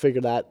trying to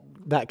figure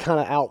that kind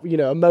of out,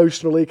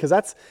 emotionally, because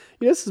that's,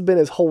 this has been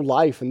his whole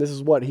life, and this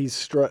is what he's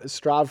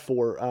strived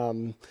for.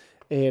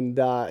 And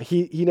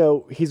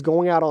he's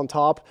going out on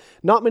top.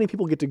 Not many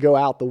people get to go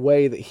out the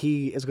way that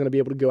he is going to be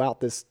able to go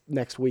out this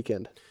next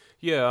weekend.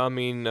 Yeah, I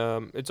mean,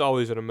 it's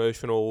always an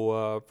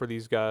emotional for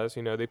these guys.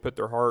 They put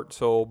their heart,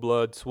 soul,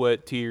 blood,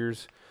 sweat,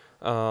 tears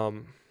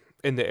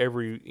into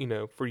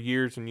every, for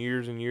years and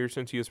years and years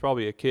since he was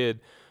probably a kid.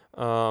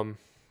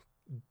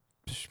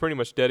 Just pretty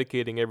much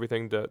dedicating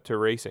everything to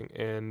racing,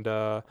 and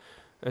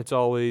it's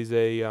always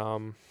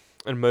an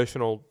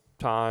emotional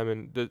time,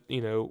 and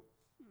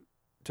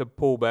to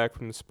pull back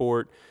from the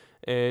sport,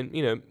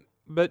 and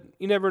but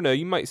you never know.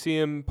 You might see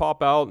him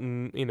pop out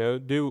and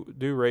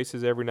do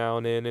races every now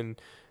and then,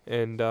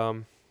 and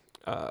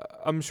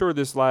I'm sure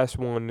this last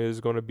one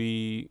is going to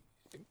be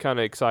kind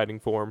of exciting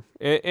for him,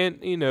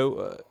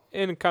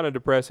 and kind of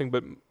depressing,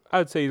 but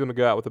I'd say he's going to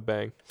go out with a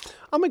bang.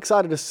 I'm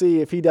excited to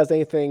see if he does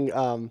anything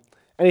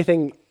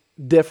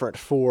different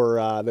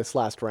for this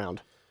last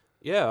round.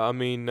 Yeah, I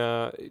mean,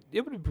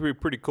 it would be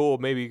pretty cool.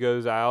 Maybe he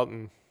goes out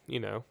and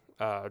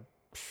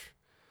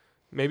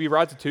maybe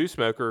rides a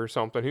two-smoker or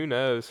something. Who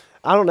knows?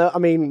 I don't know. I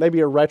mean, maybe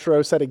a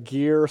retro set of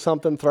gear or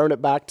something, throwing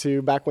it back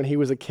when he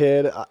was a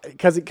kid.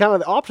 Because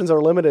the options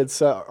are limited,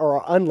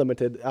 or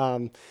unlimited.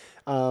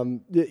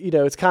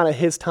 It's kind of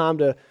his time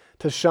to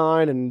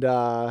shine, and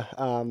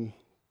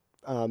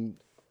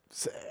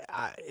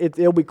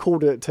it'll be cool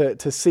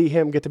to see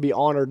him get to be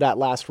honored that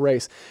last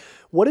race.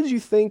 What did you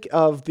think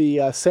of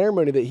the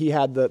ceremony that he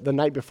had the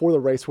night before the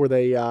race, where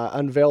they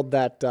unveiled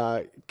that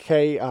that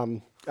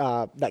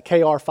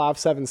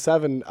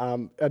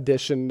KR577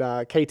 edition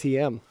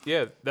KTM?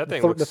 Yeah, that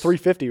thing the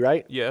 350,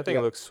 right? Yeah, that thing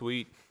looks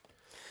sweet.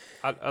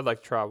 I'd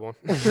like to try one.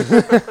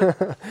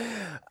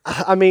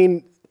 I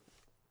mean,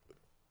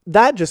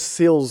 that just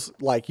seals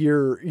like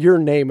your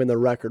name in the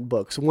record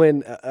books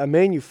when a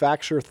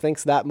manufacturer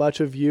thinks that much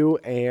of you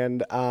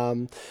and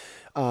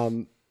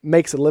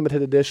makes a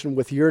limited edition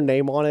with your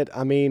name on it.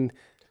 I mean,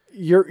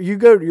 you're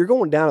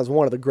going down as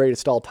one of the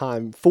greatest all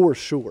time for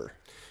sure.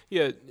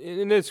 Yeah,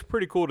 and it's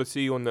pretty cool to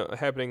see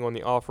happening on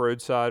the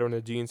off-road side, on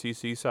the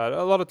GNCC side.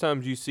 A lot of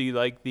times you see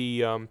like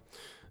the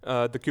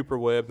Cooper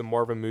Webb, the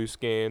Marvin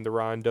Musquin, the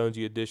Ryan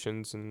Dungey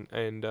editions,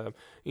 and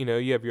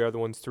you have your other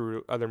ones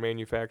through other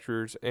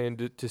manufacturers,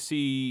 and to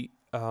see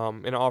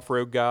an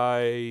off-road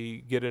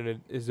guy get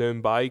in his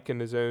own bike and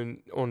his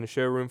own on the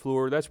showroom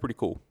floor, that's pretty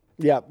cool.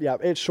 Yeah,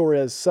 it sure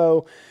is.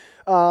 So,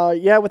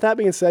 with that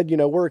being said,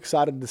 we're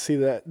excited to see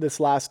this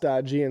last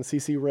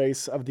GNCC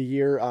race of the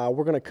year.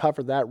 We're going to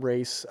cover that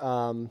race,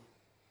 kind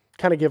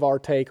of give our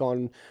take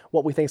on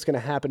what we think is going to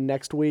happen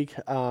next week.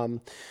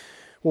 When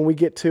we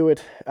get to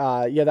it,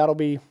 that'll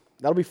be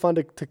fun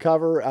to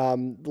cover.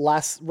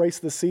 Last race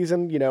of the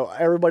season,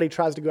 everybody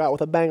tries to go out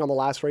with a bang on the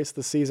last race of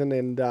the season,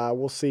 and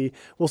we'll see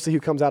who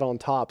comes out on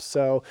top.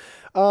 So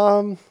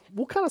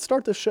we'll kind of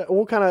start the show.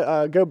 We'll kind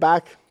of go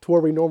back to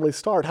where we normally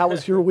start. How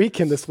was your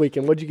weekend this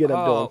weekend? What'd you get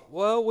up doing?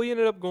 Well, we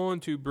ended up going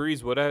to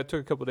Breezewood. I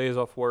took a couple of days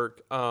off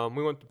work.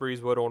 We went to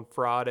Breezewood on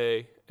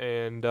Friday,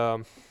 and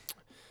man,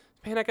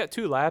 I got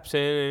 2 laps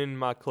in and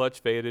my clutch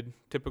faded.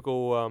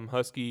 Typical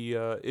Husky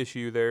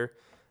issue there.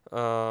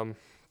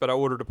 But I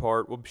ordered a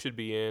part. Should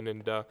be in,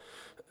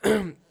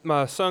 and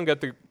my son got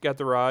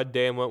the ride.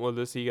 Dan went with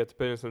us. He got to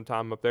spend some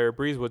time up there.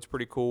 Breezewood's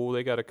pretty cool.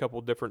 They got a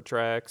couple different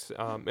tracks,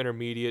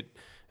 intermediate,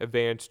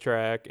 advanced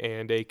track,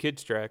 and a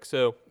kids track.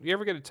 So if you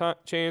ever get a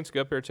chance, go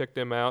up there, check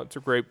them out. It's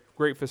a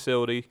great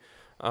facility,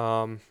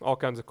 all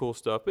kinds of cool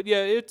stuff. But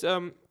yeah, it's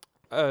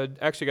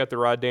actually got the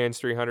ride Dan's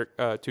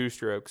 300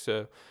 two-stroke.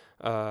 So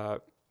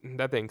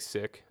that thing's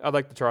sick. I'd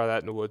like to try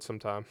that in the woods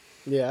sometime.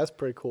 Yeah, that's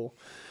pretty cool.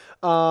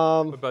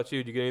 What about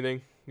you? Did you get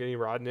anything? Get any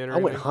riding in or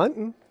anything? I went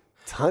hunting.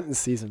 It's hunting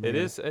season, man.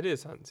 It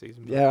is hunting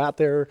season. Man. Yeah, out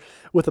there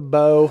with a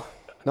bow,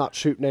 not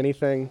shooting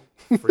anything.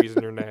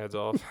 Freezing your nads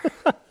off.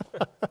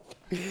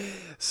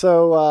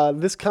 So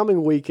this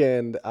coming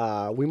weekend,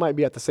 we might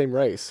be at the same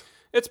race.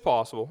 It's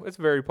possible. It's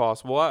very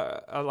possible.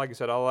 I like I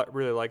said,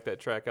 really like that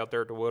track out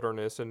there at the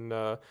Wilderness, and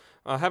I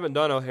haven't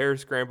done a hare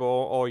scramble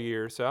all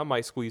year, so I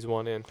might squeeze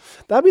one in.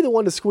 That'd be the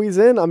one to squeeze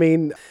in. I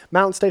mean,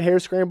 Mountain State Hare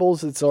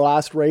Scrambles, it's their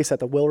last race at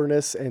the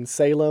Wilderness in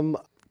Salem.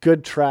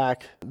 Good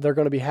track. They're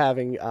going to be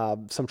having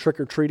some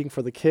trick-or-treating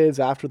for the kids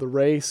after the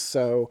race,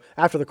 so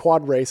after the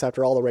quad race,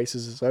 after all the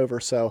races is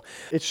over. So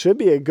it should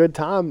be a good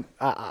time.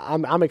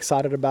 I'm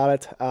excited about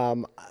it.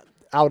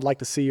 I would like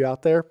to see you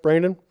out there,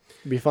 Brandon.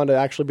 It'd be fun to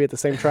actually be at the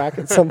same track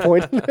at some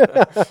point.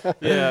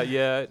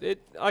 Yeah.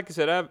 Like I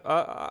said,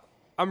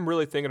 I'm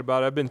really thinking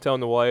about it. I've been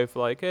telling the wife,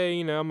 like,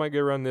 hey, I might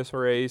go run this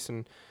race,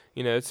 and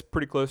it's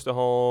pretty close to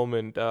home,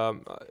 and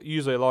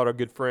usually a lot of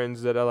good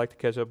friends that I like to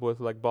catch up with,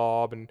 like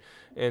Bob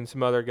and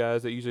some other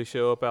guys that usually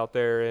show up out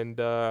there, and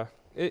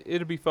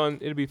it'll be fun.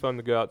 It'll be fun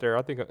to go out there.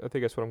 I think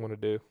that's what I'm going to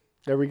do.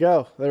 There we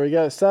go.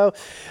 So,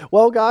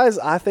 well, guys,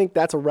 I think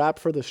that's a wrap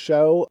for the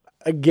show.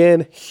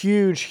 Again,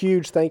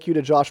 huge thank you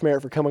to Josh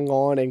Merritt for coming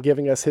on and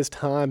giving us his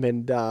time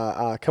and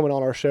coming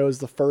on our show as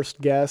the first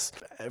guest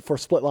for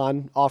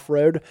Splitline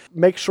Off-Road.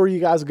 Make sure you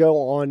guys go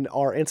on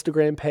our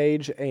Instagram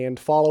page and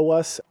follow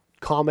us,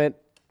 comment,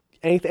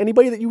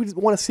 anybody that you would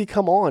want to see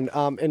come on.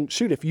 And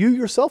shoot, if you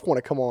yourself want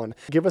to come on,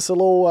 give us a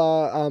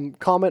little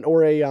comment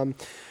or a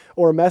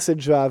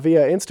message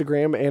via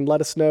Instagram and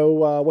let us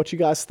know what you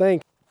guys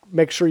think.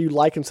 Make sure you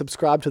like and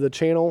subscribe to the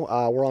channel.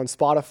 We're on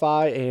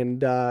Spotify,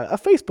 and a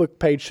Facebook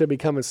page should be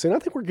coming soon. I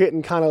think we're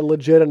getting kind of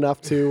legit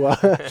enough to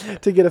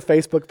to get a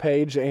Facebook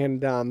page,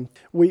 and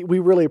we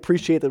really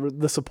appreciate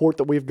the support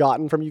that we've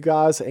gotten from you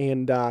guys,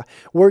 and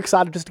we're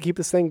excited just to keep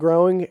this thing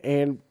growing.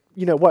 And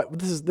you know what?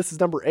 This is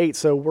number 8,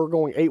 so we're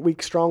going 8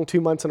 weeks strong,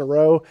 2 months in a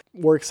row.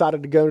 We're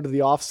excited to go into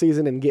the off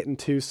season and get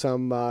into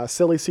some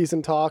silly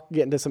season talk,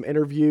 get into some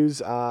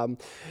interviews.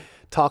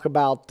 Talk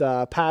about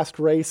past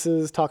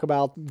races, talk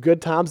about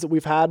good times that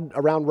we've had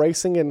around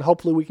racing, and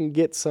hopefully we can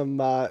get some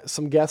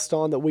guests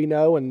on that we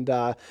know and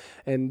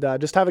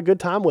just have a good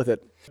time with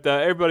it.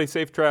 Everybody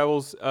safe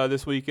travels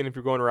this weekend if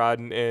you're going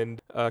riding, and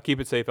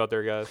keep it safe out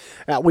there, guys.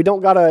 We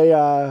don't got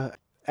a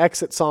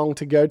exit song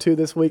to go to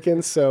this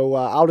weekend, so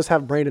I'll just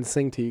have Brandon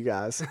sing to you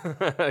guys.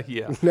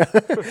 Yeah.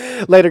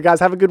 Later, guys.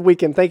 Have a good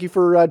weekend. Thank you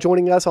for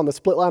joining us on the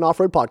Splitline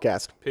Off-Road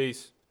Podcast.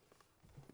 Peace.